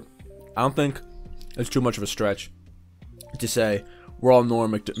 Sure. I don't think it's too much of a stretch to say we're all Norm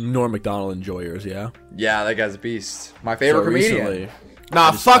Macdonald enjoyers. Yeah. Yeah, that guy's a beast. My favorite comedian.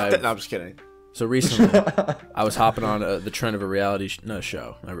 Nah, just- fuck I've- that. No, I'm just kidding. So recently, I was hopping on the trend of a reality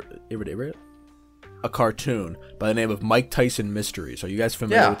show. A cartoon by the name of Mike Tyson Mysteries. Are you guys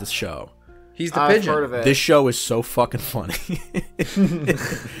familiar Yeah. with this show? He's the I've pigeon. heard of it. This show is so fucking funny. It's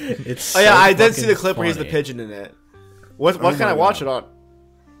Oh yeah, so I did see the fucking clip where he's the funny. pigeon in it. What Oh can I my watch God. it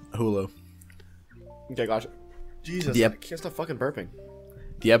on? Hulu. Okay, gotcha. Jesus, Yep. I can't stop fucking burping.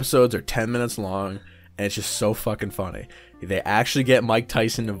 The episodes are 10 minutes long, and it's just so fucking funny. They actually get Mike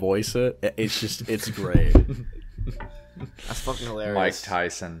Tyson to voice it. It's great. That's fucking hilarious. Mike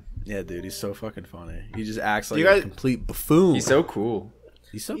Tyson. Yeah, dude, he's so fucking funny. He just acts like You guys- a complete buffoon. He's so cool.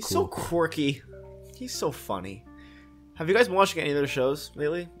 He's so He's cool. so quirky. He's so funny. Have you guys been watching any of their shows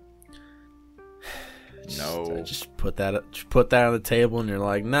lately? No. Just put that on the table, and you're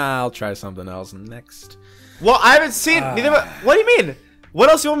like, nah, I'll try something else next. Well, I haven't seen neither. What do you mean? What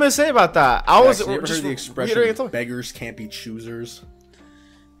else do you want me to say about that? I was Jackson, you ever just heard the reiterating expression it. "beggars can't be choosers"?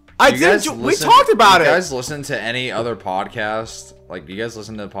 I You guys did. We listen- talked about You it. guys listen to any other podcast? Like, do you guys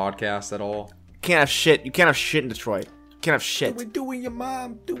listen to podcasts at all? Can't have shit. You can't have shit in Detroit. You can't have shit. Doing your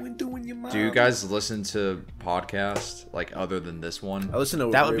mom, doing your mom. Do you guys listen to podcasts like other than this one? I listen to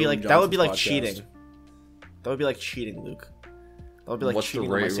That would be Ray like William cheating. Johnson's That would be like cheating, Luke. That would be like What's the cheating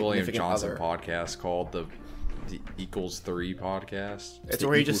with my Ray William significant Johnson other. podcast called? The Equals 3 podcast? It's the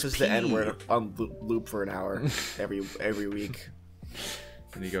where he just equals says the P. N word on loop for an hour every week.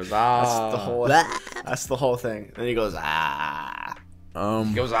 And he goes, That's ah. the whole. That's the whole thing. And he goes ah.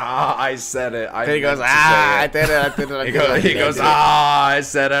 He goes, ah, I said it. Then he goes ah. I did it. I did it. I He did it. I goes, did it, I did it. ah, I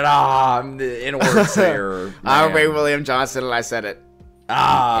said it. Ah, I'm the N-word sayer. I'm man. Ray William Johnson and I said it.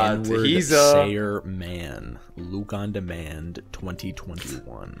 Ah, N-word he's a. Sayer man. Luke on Demand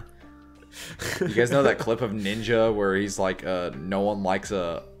 2021. You guys know that clip of Ninja where he's like, no one likes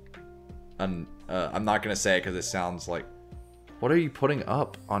I'm not gonna say it because it sounds like, what are you putting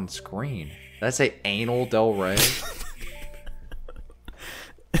up on screen? Did I say anal Del Rey?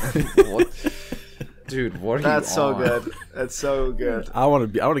 What? Dude, what are That's you so on? good. That's so good. I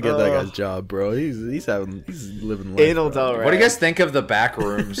want to get that guy's job, bro. He's living life. Anal bro. Del Rey. What do you guys think of the back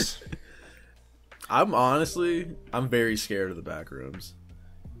rooms? I'm very scared of the back rooms.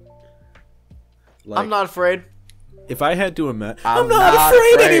 I'm not afraid. If I had to imagine, I'm not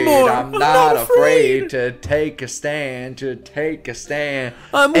afraid anymore. I'm not afraid to take a stand.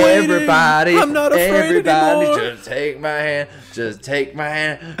 I'm waiting. Everybody, I'm not afraid anymore. just take my hand. Just take my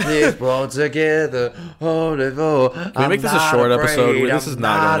hand. Let's pull together. Hold it for. Can we make this a short episode? This is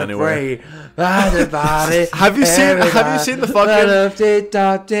not going anywhere. Have you seen the fucking?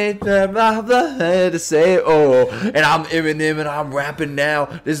 To say and I'm Eminem and I'm rapping now.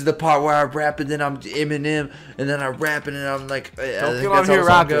 This is the part where I rap and then I'm Eminem and then I'm rapping and I'm like, Don't get on here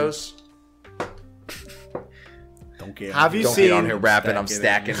rapping. Don't get on here rapping. I'm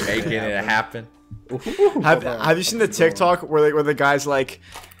stacking, making it happen. Have you seen the TikTok where the guy's like,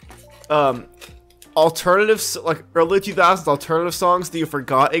 alternatives, like early 2000s alternative songs that you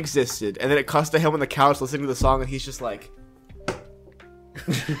forgot existed, and then it cuts to him on the couch listening to the song, and he's just like,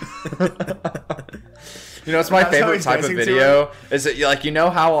 you know, it's my favorite type of video. Is it like, you know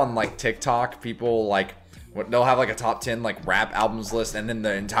how on like TikTok people like they'll have like a top 10 like rap albums list, and then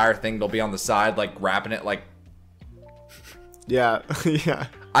the entire thing they'll be on the side like rapping it like. Yeah, yeah.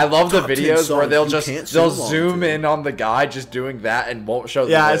 I love the videos where they'll zoom in on the guy just doing that and won't show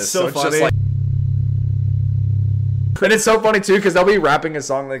the list. It's so funny. Just like, and it's so funny too because they'll be rapping a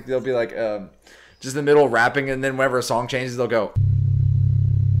song like they'll be like just in the middle of rapping, and then whenever a song changes they'll go.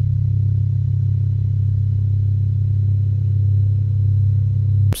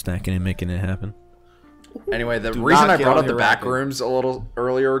 Stacking and making it happen. Anyway, the reason I brought up the back rooms a little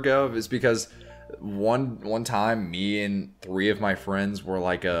earlier ago is because one time me and 3 of my friends were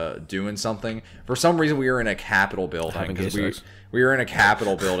like doing something. For some reason we were in a Capitol building because we were in a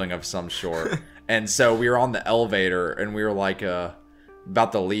Capitol building of some sort. And so we were on the elevator and we were like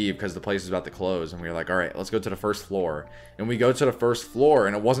about to leave because the place was about to close, and we were like, all right, let's go to the first floor. And we go to the first floor,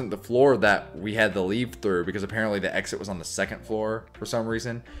 and it wasn't the floor that we had to leave through because apparently the exit was on the second floor for some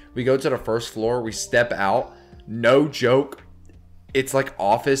reason. We go to the first floor, we step out, no joke, it's like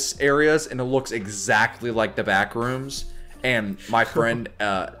office areas, and it looks exactly like the back rooms. And my friend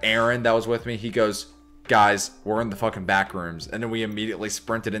Aaron that was with me, he goes, guys, we're in the fucking back rooms. And then we immediately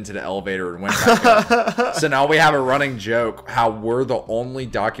sprinted into the elevator and went back up. So now we have a running joke how we're the only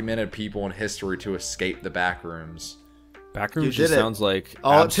documented people in history to escape the back rooms. Back rooms just sounds like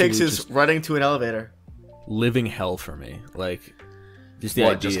all it takes is running to an elevator. Living hell for me. Like just the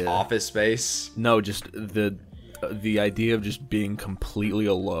idea. Just office space? No, just the idea of just being completely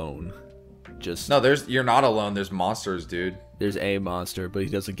alone. No, you're not alone. There's monsters, dude. There's a monster, but he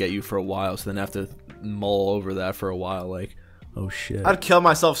doesn't get you for a while, so then I have to mull over that for a while, like, oh shit. I'd kill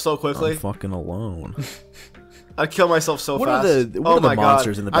myself so quickly. I'm fucking alone. I'd kill myself so fast. What are the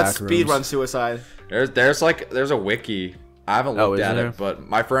monsters in the back rooms? I'd speedrun suicide. There's a wiki. I haven't looked at it, but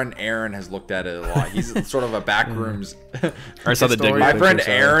my friend Aaron has looked at it a lot. He's sort of a backrooms. I saw the dig. My friend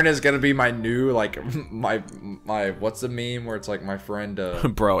Aaron is gonna be my new my what's the meme where it's like my friend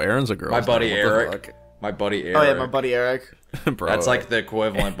bro, Aaron's a girl. My buddy Eric. My buddy Eric. Oh yeah, my buddy Eric. Bro, that's like the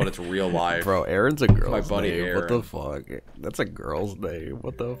equivalent, but it's real life. Bro, Aaron's a girl's my buddy name. Aaron. What the fuck? That's a girl's name.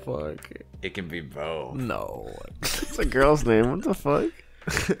 What the fuck? It can be both. No. It's a girl's name. What the fuck?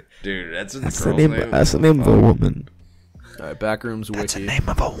 Dude, that's a girl's name. That's the name of a woman. Alright, Backrooms wiki. That's the name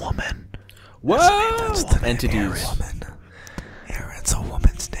of a woman. Whoa! That's the entities. Aaron's a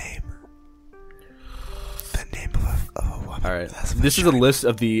woman's name. The name of a woman. Alright, this is a list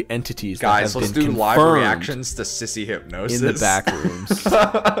of the entities that guys, have let's been do live confirmed reactions to sissy hypnosis in the Backrooms.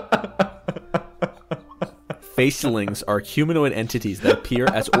 Facelings are humanoid entities that appear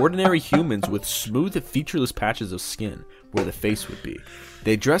as ordinary humans with smooth, featureless patches of skin where the face would be.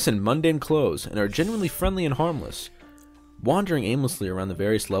 They dress in mundane clothes and are genuinely friendly and harmless, wandering aimlessly around the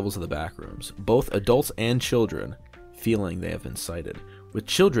various levels of the Backrooms, both adults and children feeling they have been sighted, with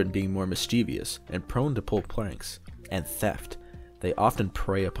children being more mischievous and prone to pull pranks and theft. They often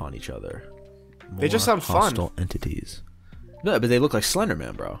prey upon each other. They just sound fun. Hostile entities. No, but they look like Slender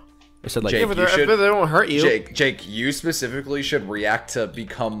Man, bro. They said like, Jake, but they don't hurt you. Jake, you specifically should react to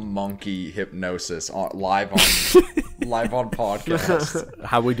Become Monkey Hypnosis live on podcast.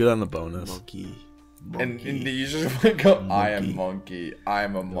 How we do that on the bonus? Monkey. And you just go, I am monkey.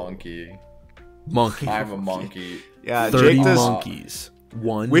 I'm a monkey. Monkey. I'm a monkey. Yeah, 30 Jake does. monkeys.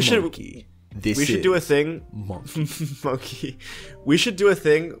 One We should- monkey. We should do a thing. Monkey. Monkey. We should do a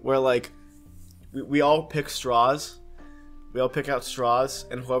thing where like we all pick straws. We all pick out straws,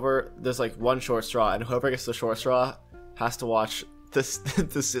 and whoever there's like one short straw, and whoever gets the short straw has to watch the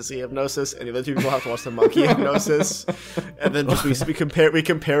sissy hypnosis, and the other two people have to watch the monkey hypnosis, and then just we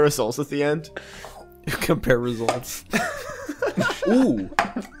compare results at the end. Compare results. Ooh.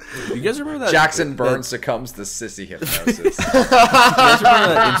 You guys remember that? Jackson Burns succumbs to sissy hypnosis. You guys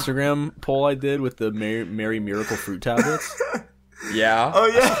remember that Instagram poll I did with the Mary Miracle fruit tablets? Yeah. Oh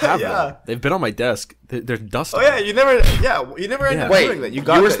yeah, Have yeah. them. They've been on my desk. They're dust. Oh yeah, you never ended up Wait, doing that. you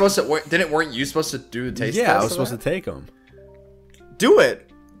got were it. supposed to. Weren't you supposed to do the taste test? Yeah, I was of supposed that? to take them. do it.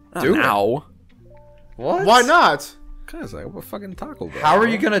 Do it. now. What? Why not? Cause I'm a fucking Taco Bell. How are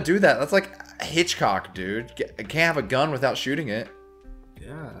you gonna do that? That's like Hitchcock, dude. You can't have a gun without shooting it.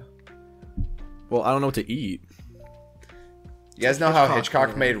 Yeah. Well, I don't know what to eat. You guys know how Hitchcock,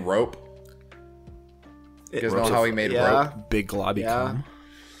 Hitchcock made rope? You guys know Rope's how he made yeah. rope? Big globby Yeah. cum.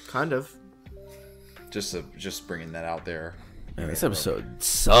 Kind of. Just bringing that out there. Man, this episode He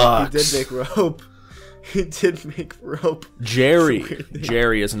sucks. did make rope. He did make rope. Jerry.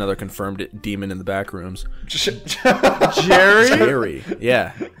 Jerry is another confirmed demon in the back rooms. Jerry? Jerry.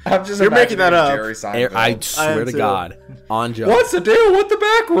 Yeah. I'm just You're making that imagining up. Jerry Seinfeld. I swear am to too. God. On job. What's the deal with the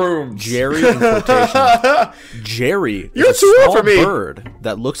back rooms? Jerry in quotations. Jerry You're is a too old small for me. bird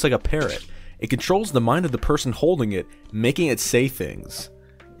that looks like a parrot. It controls the mind of the person holding it, making it say things.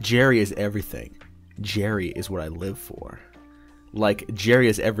 Jerry is everything. Jerry is what I live for. Like, Jerry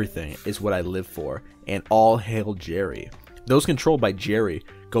is everything is what I live for, and all hail Jerry. Those controlled by Jerry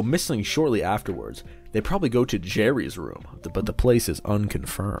go missing shortly afterwards. They probably go to Jerry's room, but the place is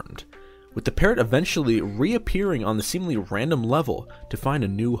unconfirmed. With the parrot eventually reappearing on the seemingly random level to find a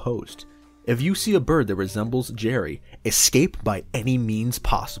new host. If you see a bird that resembles Jerry, escape by any means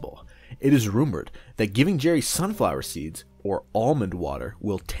possible. It is rumored that giving Jerry sunflower seeds or almond water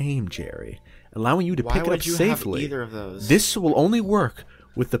will tame Jerry, allowing you to Why pick it would up you safely. have either of those? This will only work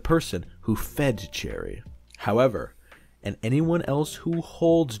with the person who fed Jerry. However, and anyone else who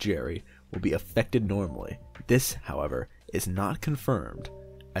holds Jerry will be affected normally. This, however, is not confirmed,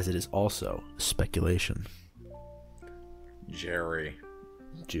 as it is also speculation. Jerry.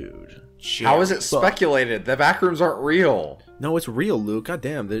 Dude. How is it speculated? The back rooms aren't real. No, it's real, Luke. God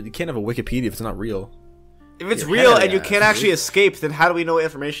damn. You can't have a Wikipedia if it's not real. If it's Your real head and you ass, can't actually escape, then how do we know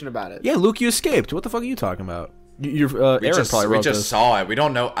information about it? Yeah, Luke, you escaped. What the fuck are you talking about? Aaron probably wrote we just this. saw it. We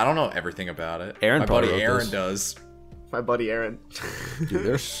don't know. I don't know everything about it. Aaron My probably buddy wrote Aaron this. does. My buddy Aaron. Dude,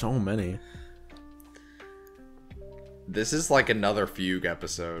 there's so many. This is like another Fugue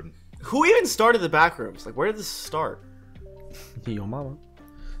episode. Who even started the backrooms? Like, where did this start? Yo, mama.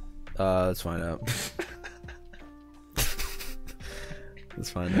 Let's find out. Let's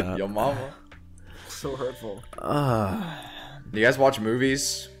find out. Yo, mama. So hurtful. Do you guys watch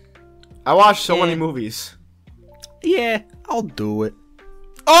movies? I watched so many movies. Yeah, I'll do it.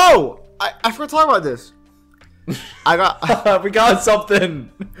 Oh! I forgot to talk about this. I got... We got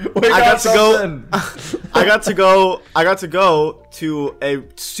something. We I got to go. something. I got to go to a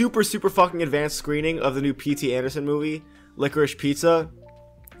super fucking advanced screening of the new P.T. Anderson movie, Licorice Pizza.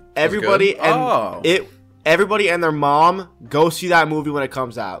 Everybody good? and Oh. everybody and their mom go see that movie when it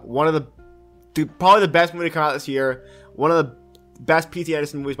comes out. One of probably the best movie to come out this year. One of the best P.T.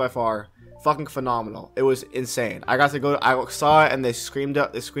 Anderson movies by far. Fucking phenomenal. It was insane. I got to go. I saw it and they screened it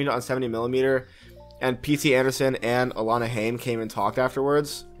on 70mm. And P.T. Anderson and Alana Haim came and talked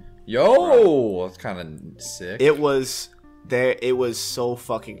afterwards. Yo, that's kind of sick. It was there. It was so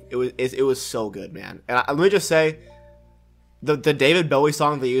fucking. It was so good, man. And let me just say, the David Bowie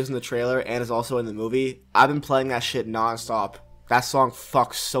song they use in the trailer and is also in the movie. I've been playing that shit nonstop. That song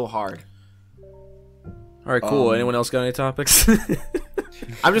fucks so hard. All right, cool. Anyone else got any topics?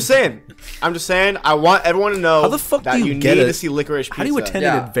 I'm just saying. I want everyone to know How the fuck that do you need get to see Licorice Pizza. How do you attend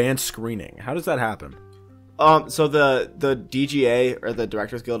Yeah. an advanced screening? How does that happen? So the DGA, or the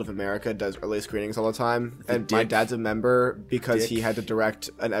Directors Guild of America, does early screenings all the time, and my dad's a member because he had to direct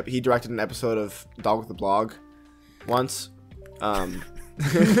he directed an episode of Dog with the Blog once, and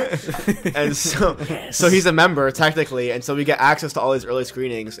so he's a member technically, and so we get access to all these early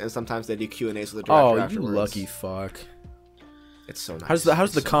screenings, and sometimes they do Q&As with the director Oh, you afterwards. lucky fuck. It's so nice. How does the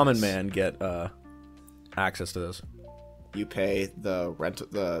It's so common nice. man get access to this? You pay the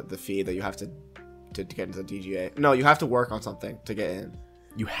the fee that you have to get into the DGA. No, you have to work on something to get in.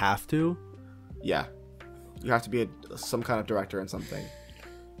 You have to? Yeah, you have to be some kind of director in something.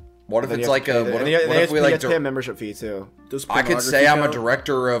 What if Then it's you have like to a? pay What the- if, and what you if we have like? to pay a membership fee too. Does I could pornography say I'm a count?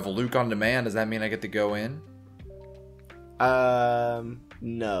 director of Luke on Demand. Does that mean I get to go in?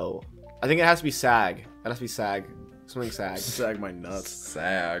 No. I think it has to be SAG. It has to be SAG. Something SAG. Sag my nuts.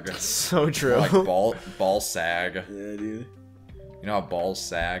 Sag. So true. Like ball sag. Yeah, dude. You know how balls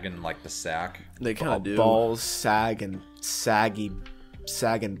sag and like the sack? They kind of do. Balls sag and sagging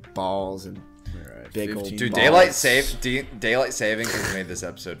balls and All right, Big old 15 Dude, balls. daylight savings has made this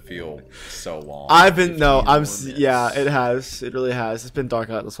episode feel so long. I've been no, 15 I'm more s- minutes. yeah, it has. It really has. It's been dark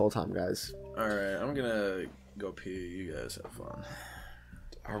out this whole time, guys. All right, I'm gonna go pee. You guys have fun.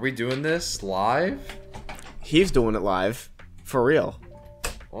 Are we doing this live? He's doing it live, for real.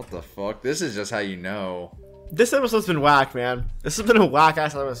 What the fuck? This is just how you know. This episode's been whack, man. This has been a whack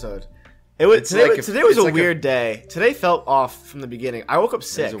ass episode. It was It's today. like a- Today was it's a like a- weird day. Today felt off from the beginning. I woke up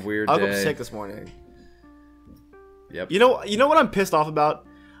sick. a weird I woke up day. sick this morning. Yep. You know what I'm pissed off about?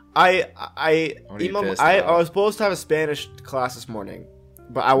 I What are you emailed. pissed I about? was supposed to have a Spanish class this morning,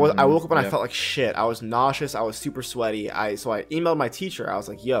 but I woke up and I yep. felt like shit. I was nauseous. I was super sweaty. So I emailed my teacher. I was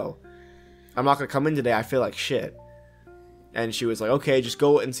like, "Yo, I'm not gonna come in today. I feel like shit." And she was like, "Okay, just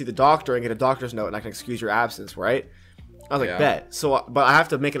go and see the doctor and get a doctor's note, and I can excuse your absence, right?" I was like, Yeah. "Bet." So, but I have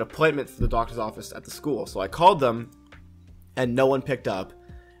to make an appointment for the doctor's office at the school. So I called them, and no one picked up.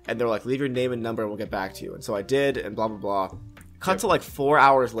 And they were like, "Leave your name and number, and we'll get back to you." And so I did, and blah blah blah. Cut to like 4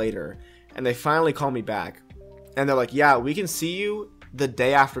 hours later, and they finally call me back, and they're like, "Yeah, we can see you the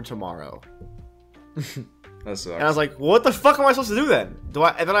day after tomorrow." That sucks. And I was like, "What the fuck am I supposed to do then?"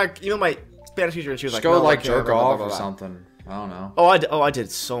 And then I emailed my Spanish teacher, and she was Just like, go "No, like okay, jerk blah, blah, off blah, or blah." something. I don't know. Oh, I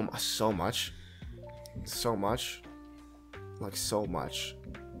did so much, so much, like so much,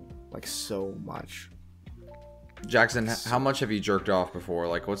 like so much. Jackson, how much have you jerked off before?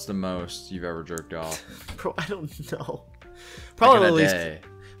 Like, what's the most you've ever jerked off? Bro, I don't know. Like Probably in at a least, day.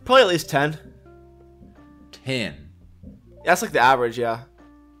 probably at least 10. 10. That's like the average, yeah.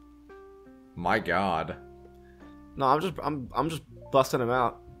 My God. No, I'm just busting them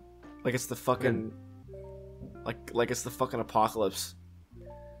out, like it's the fucking, like it's the fucking apocalypse.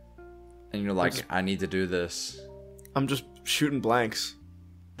 And you're like, I need to do this. I'm just shooting blanks.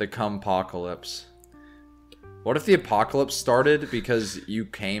 The cum-pocalypse. What if the apocalypse started because you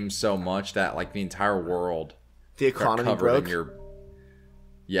came so much that like the entire world The got economy covered broke. in your...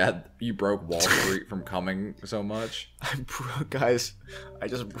 Yeah, you broke Wall Street from coming so much. I broke, guys. I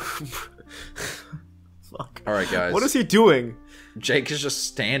just. Fuck. All right, guys. What is he doing? Jake is just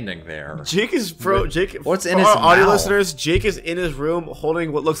standing there. Jake is Jake. What's in for his our audio mouth? listeners? Jake is in his room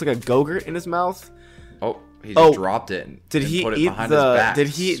holding what looks like a Go-Gurt in his mouth. Oh, he just Oh, dropped it. Did and he put it eat behind his the? back Did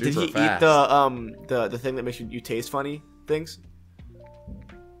he super eat fast. the thing that makes you taste funny things?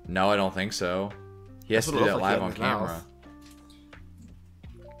 No, I don't think so. He has That's to what do it that looked like he live had on in his camera. mouth.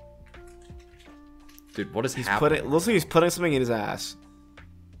 Dude, what is He's happening? looks like he's putting something in his ass.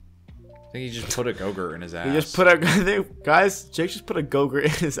 I think he just put a Go-Gurt in his ass. He just put a guys. Jake just put a Go-Gurt in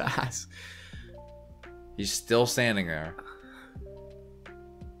his ass. He's still standing there.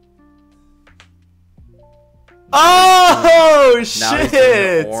 Oh Now he's doing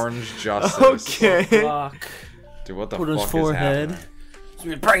shit! orange justice. Okay. Fuck. Dude, what the Put on fuck his forehead. is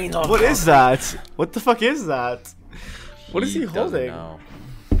happening? Brains on. What is that? What the fuck is that? What is he doesn't holding? know.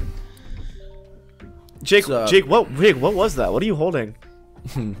 Jake, What's up? Jake, what was that? What are you holding?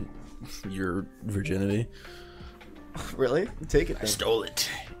 Your virginity? Really? Take it then. Stole it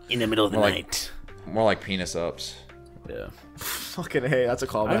in the middle of the More like- night. More like penis ups. Yeah. Fucking hey, that's a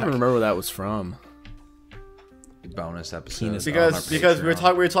I don't callback. even remember where that was from. Bonus episode. Penis on our Because we were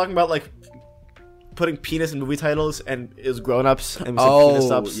Patreon. talking about like putting penis in movie titles, and it was grown ups and we said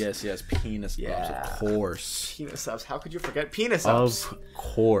penis ups. yes, penis ups, Yeah. of course. Penis ups. How could you forget penis ups? Of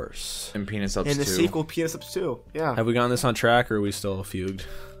course. And penis ups And the too. sequel, penis ups too. Yeah. Have we gotten this on track, or are we still fugued?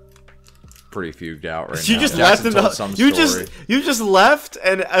 Pretty fugued out right You now. just Jackson left in told some you story. just left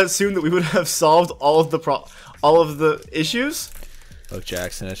and assumed that we would have solved all of the issues. Look,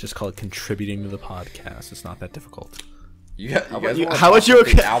 Jackson, it's just called contributing to the podcast. It's not that difficult. How about you- how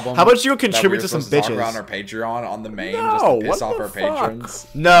about you contribute to some Talk bitches? about on our Patreon on the main No, just to piss what off the our fuck? patrons.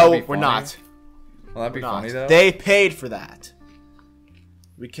 No, That'd be we're funny. not. Well, that'd be Not. funny though. They paid for that.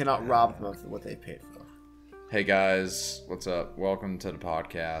 We cannot rob them of what they paid for. Hey guys, what's up? Welcome to the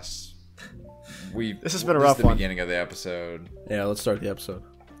podcast. This has been a rough is the one. beginning of the episode. Yeah, let's start the episode.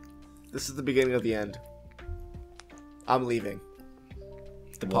 This is the beginning of the end. I'm leaving.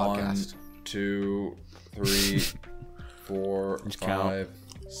 The podcast. 1, 2, 3, 4, Just count. 5,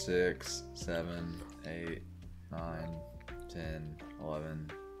 6, 7, 8, 9, 10,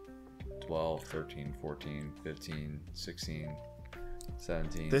 11, 12, 13, 14, 15, 16,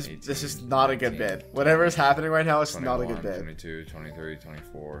 17, This 18, is not a good 19, bid. Whatever is happening right now is not a 21, good bid. 22, 23,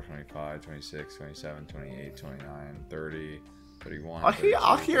 24, 25, 26, 27, 28, 29, 30, 31.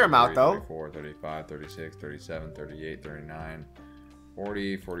 I'll hear him out, though. 34, 35, 36, 37, 38, 39,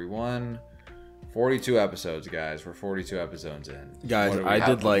 40, 41, 42 episodes, guys. We're 42 episodes in. Guys, What do we I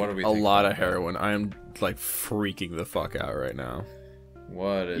have- did like what do we a think lot about of heroin. I am like freaking the fuck out right now. that?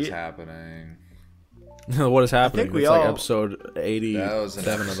 What is Yeah. happening? What is happening? think we It's like all- episode 87 That was an of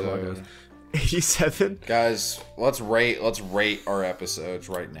the episode. podcast. 87. Guys, let's rate our episodes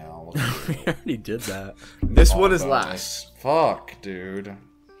right now. We already did that. This one is Oh, last. Fuck, dude.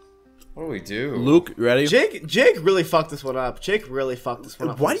 What do we do? Luke, ready? Jake really fucked this one up. Jake really fucked this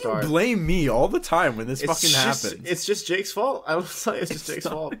one up. Why from do the you start. blame me all the time when this fucking happens? It's just Jake's fault. I don't tell you, it's just Jake's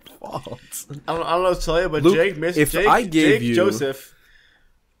fault. fault. I don't know what to tell you, but Luke, Jake missed. if Jake, I gave Jake you- Joseph.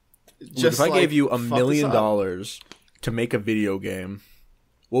 Luke, if I gave you $1 fucked million this up. to make a video game,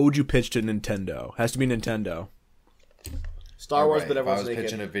 what would you pitch to Nintendo? Has to be Nintendo. Star Wars, Alright, but if I everyone's was naked.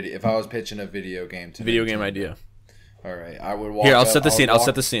 pitching a video, if I was pitching a video game to Video Nintendo, game idea. All right, I would walk. Here, I'll up- set the I would scene. I'll walk-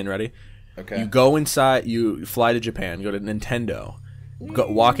 set the scene. Ready? Okay. You go inside. You fly to Japan. Go to Nintendo.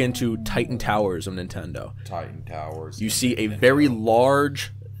 Walk into Titan Towers of Nintendo. Titan Towers. You see a very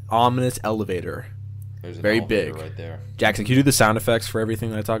large, ominous elevator. There's an very elevator big. right there. Jackson, can you do the sound effects for everything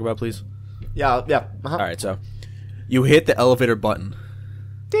that I talk about, please? Yeah. All right, so you hit the elevator button.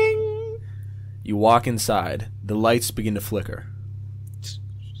 Ding. You walk inside. The lights begin to flicker.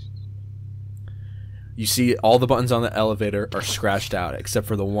 You see all the buttons on the elevator are scratched out except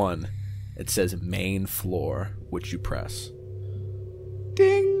for the one. It says main floor, which you press.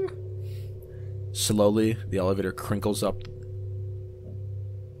 Ding. Slowly, the elevator crinkles up.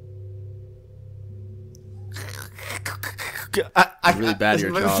 Really bad at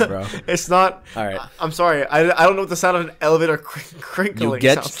your job, bro. It's not. All right. I'm sorry. I don't know what the sound of an elevator crinkling You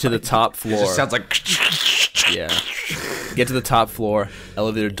get sounds to the like. top It floor. just sounds like. Yeah. Get to the top floor.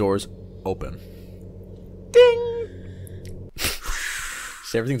 Elevator doors open. Ding.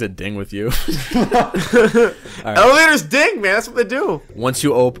 See, everything's a ding with you. Elevators ding, man. That's what they do. Once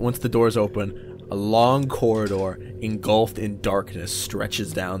the doors open, a long corridor engulfed in darkness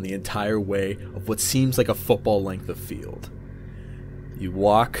stretches down the entire way of what seems like a football length of field. You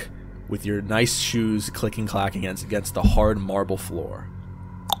walk with your nice shoes clicking clacking against the hard marble floor.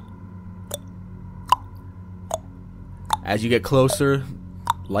 As you get closer,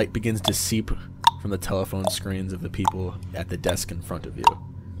 light begins to seep from the telephone screens of the people at the desk in front of you.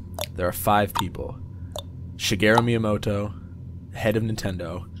 There are 5 people. Shigeru Miyamoto, head of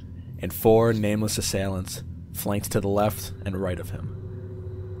Nintendo, and 4 nameless assailants flanked to the left and right of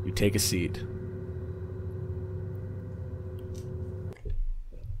him. You take a seat.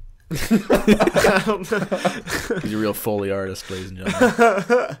 He's a real Foley artist, ladies and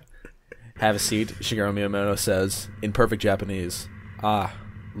gentlemen. Have a seat, Shigeru Miyamoto says, in perfect Japanese. Ah,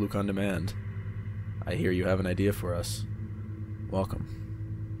 Luke on Demand. I hear you have an idea for us.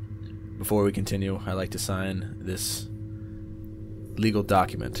 Welcome. Before we continue, I'd like to sign this legal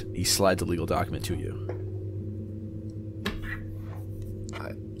document. He slides a legal document to you.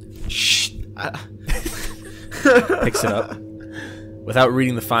 Picks it up. Without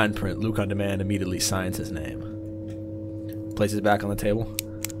reading the fine print, Luke on Demand immediately signs his name. Places it back on the table.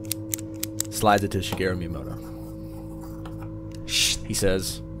 Slides it to Shigeru Miyamoto. He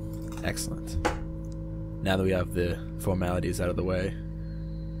says, "Excellent. Now that we have the formalities out of the way,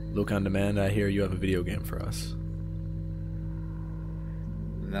 Luke on Demand, I hear you have a video game for us."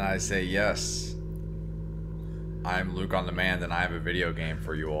 And then I say, yes. I'm Luke on Demand, and I have a video game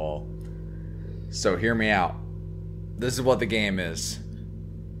for you all. So hear me out. This is what the game is.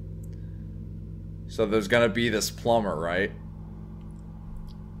 So there's gonna be this plumber, right?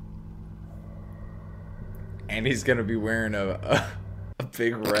 And he's gonna be wearing a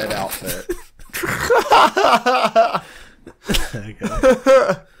big red outfit.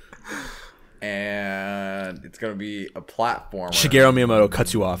 And it's gonna be a platformer. Shigeru Miyamoto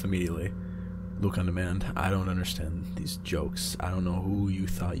cuts you off immediately. Luke on Demand, I don't understand these jokes. I don't know who you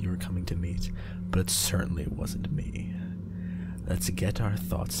thought you were coming to meet, but it certainly wasn't me. Let's get our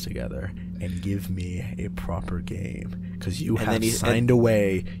thoughts together and give me a proper game, because you And have then signed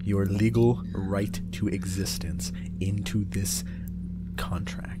away your legal right to existence into this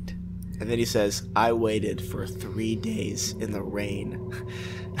contract. And then he says, I waited for 3 days in the rain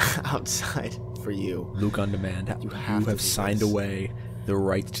outside for you. Luke on Demand, you have to have do signed this. away the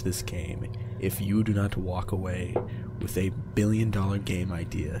rights to this game. If you do not walk away with a billion-dollar game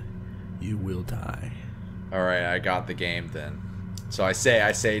idea, you will die. Alright, I got the game then. So I say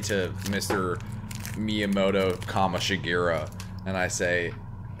to Mr. Miyamoto, Shigeru, and I say,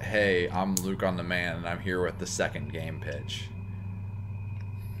 hey, I'm Luke on Demand, and I'm here with the second game pitch.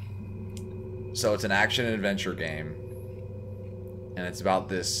 So it's an action-adventure game, and it's about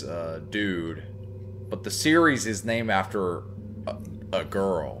this dude, but the series is named after a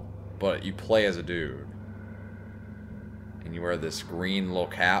girl, but you play as a dude. And you wear this green little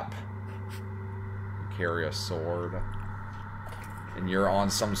cap, you carry a sword, and you're on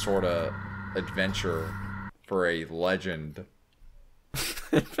some sort of adventure for a legend.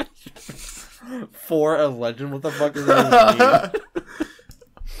 For a legend? What the fuck does that mean?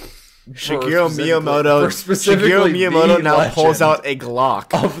 Shigeru specifically Miyamoto the now pulls legend out a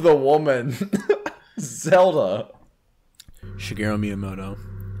Glock. of the woman, Zelda. Shigeru Miyamoto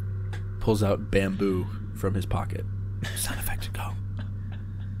pulls out bamboo from his pocket. Sound effect, go.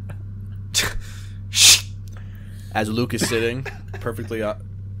 As Luke is sitting perfectly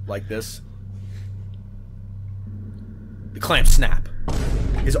like this, the clamps snap.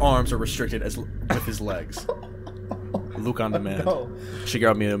 His arms are restricted with his legs. Luke on demand. no.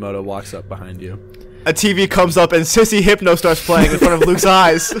 Shigeru Miyamoto walks up behind you. A TV comes up and Sissy Hypno starts playing in front of Luke's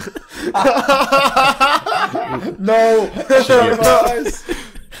eyes. No,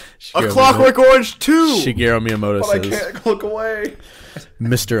 A Clockwork Orange 2! Shigeru Miyamoto but I says, can't look away.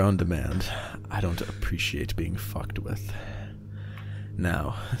 Mr. On Demand, I don't appreciate being fucked with.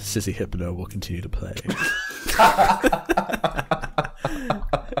 Now, Sissy Hypno will continue to play.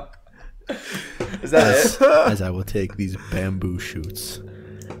 Is that it? As I will take these bamboo shoots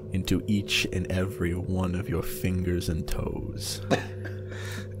into each and every one of your fingers and toes.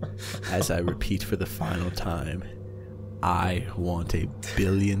 As I repeat for the final time, I want $1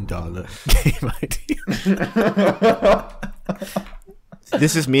 billion game idea.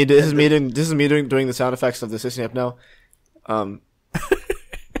 This is me doing the sound effects of the Sissy Hypno.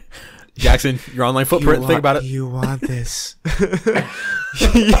 Jackson, your online footprint, think about it. You want this.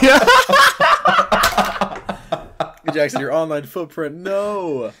 Yeah. Jackson, your online footprint,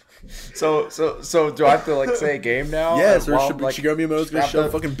 no. So do I have to like say a game now? Yes, or While, Shigeru Miyamoto's gonna strap shove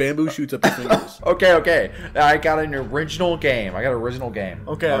the- fucking bamboo shoots up your fingers. Okay. I got an original game.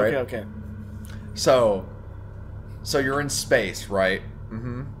 Okay, All right? okay. So you're in space, right?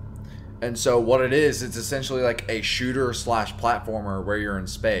 Mm-hmm. And so what it is, it's essentially like a shooter / platformer where you're in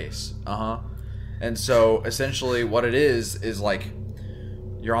space. And so essentially what it is like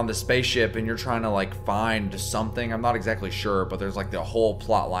you're on the spaceship and you're trying to like find something. I'm not exactly sure, but there's like the whole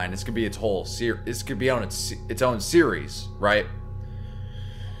plot line. This could be its whole this could be on its own series, right?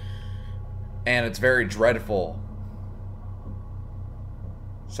 And it's very dreadful.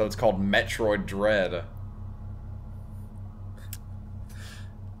 So it's called Metroid Dread.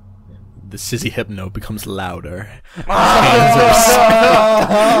 The Sissy Hypno becomes louder.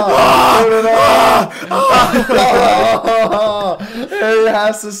 It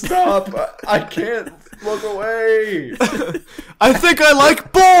has to stop. I can't look away. I think I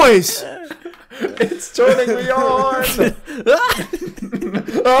like boys! It's turning me on.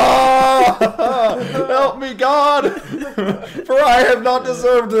 Ah! Help me, God, for I have not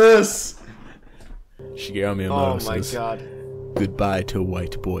deserved this. Shigeru Oh Miyamoto my says, god. goodbye to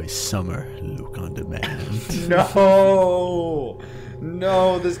white boy summer, Luke on Demand.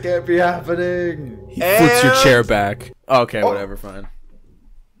 No, this can't be happening. He flips your chair back. Okay, whatever, fine.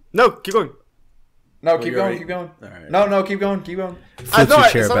 No, keep going. No, you keep already- going. All right. No, keep going. Flips know your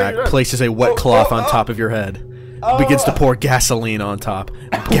it. chair It's not back, like you're- places a wet cloth on top of your head, begins to pour gasoline on top.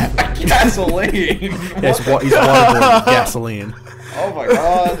 Gasoline. He's waterboarding gasoline. Oh my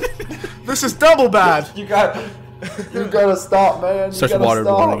God. This is double bad! You gotta stop, man. Starts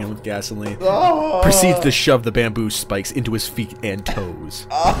waterboarding him with gasoline. Oh, Proceeds to shove the bamboo spikes into his feet and toes.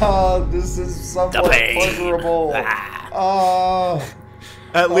 this is somewhat pleasurable.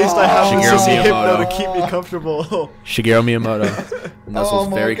 At least I have the Shigeru Sissy Hypno Miyamoto. to keep me comfortable. Shigeru Miyamoto nuzzles Oh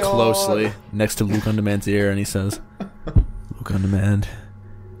my very God. closely next to Luke on Demand's ear and he says, Luke on Demand,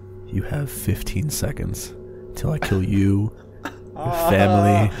 you have 15 seconds till I kill you, your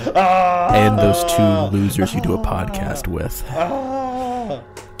family, and those two losers you do a podcast with.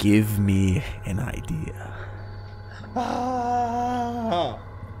 Give me an idea.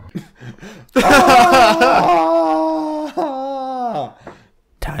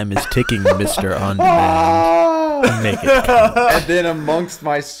 Time is ticking, Mr. On Demand. Make it count. And then amongst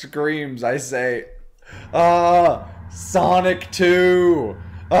my screams, I say, Sonic 2.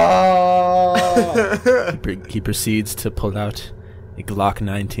 He proceeds to pull out a Glock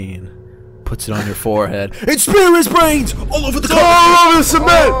 19, puts it on your forehead. It's Spearman's brains all over the carpet. All over the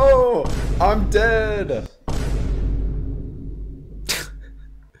cement! Oh, I'm dead.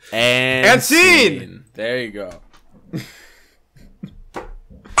 And scene! There you go.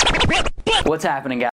 What's happening, guys?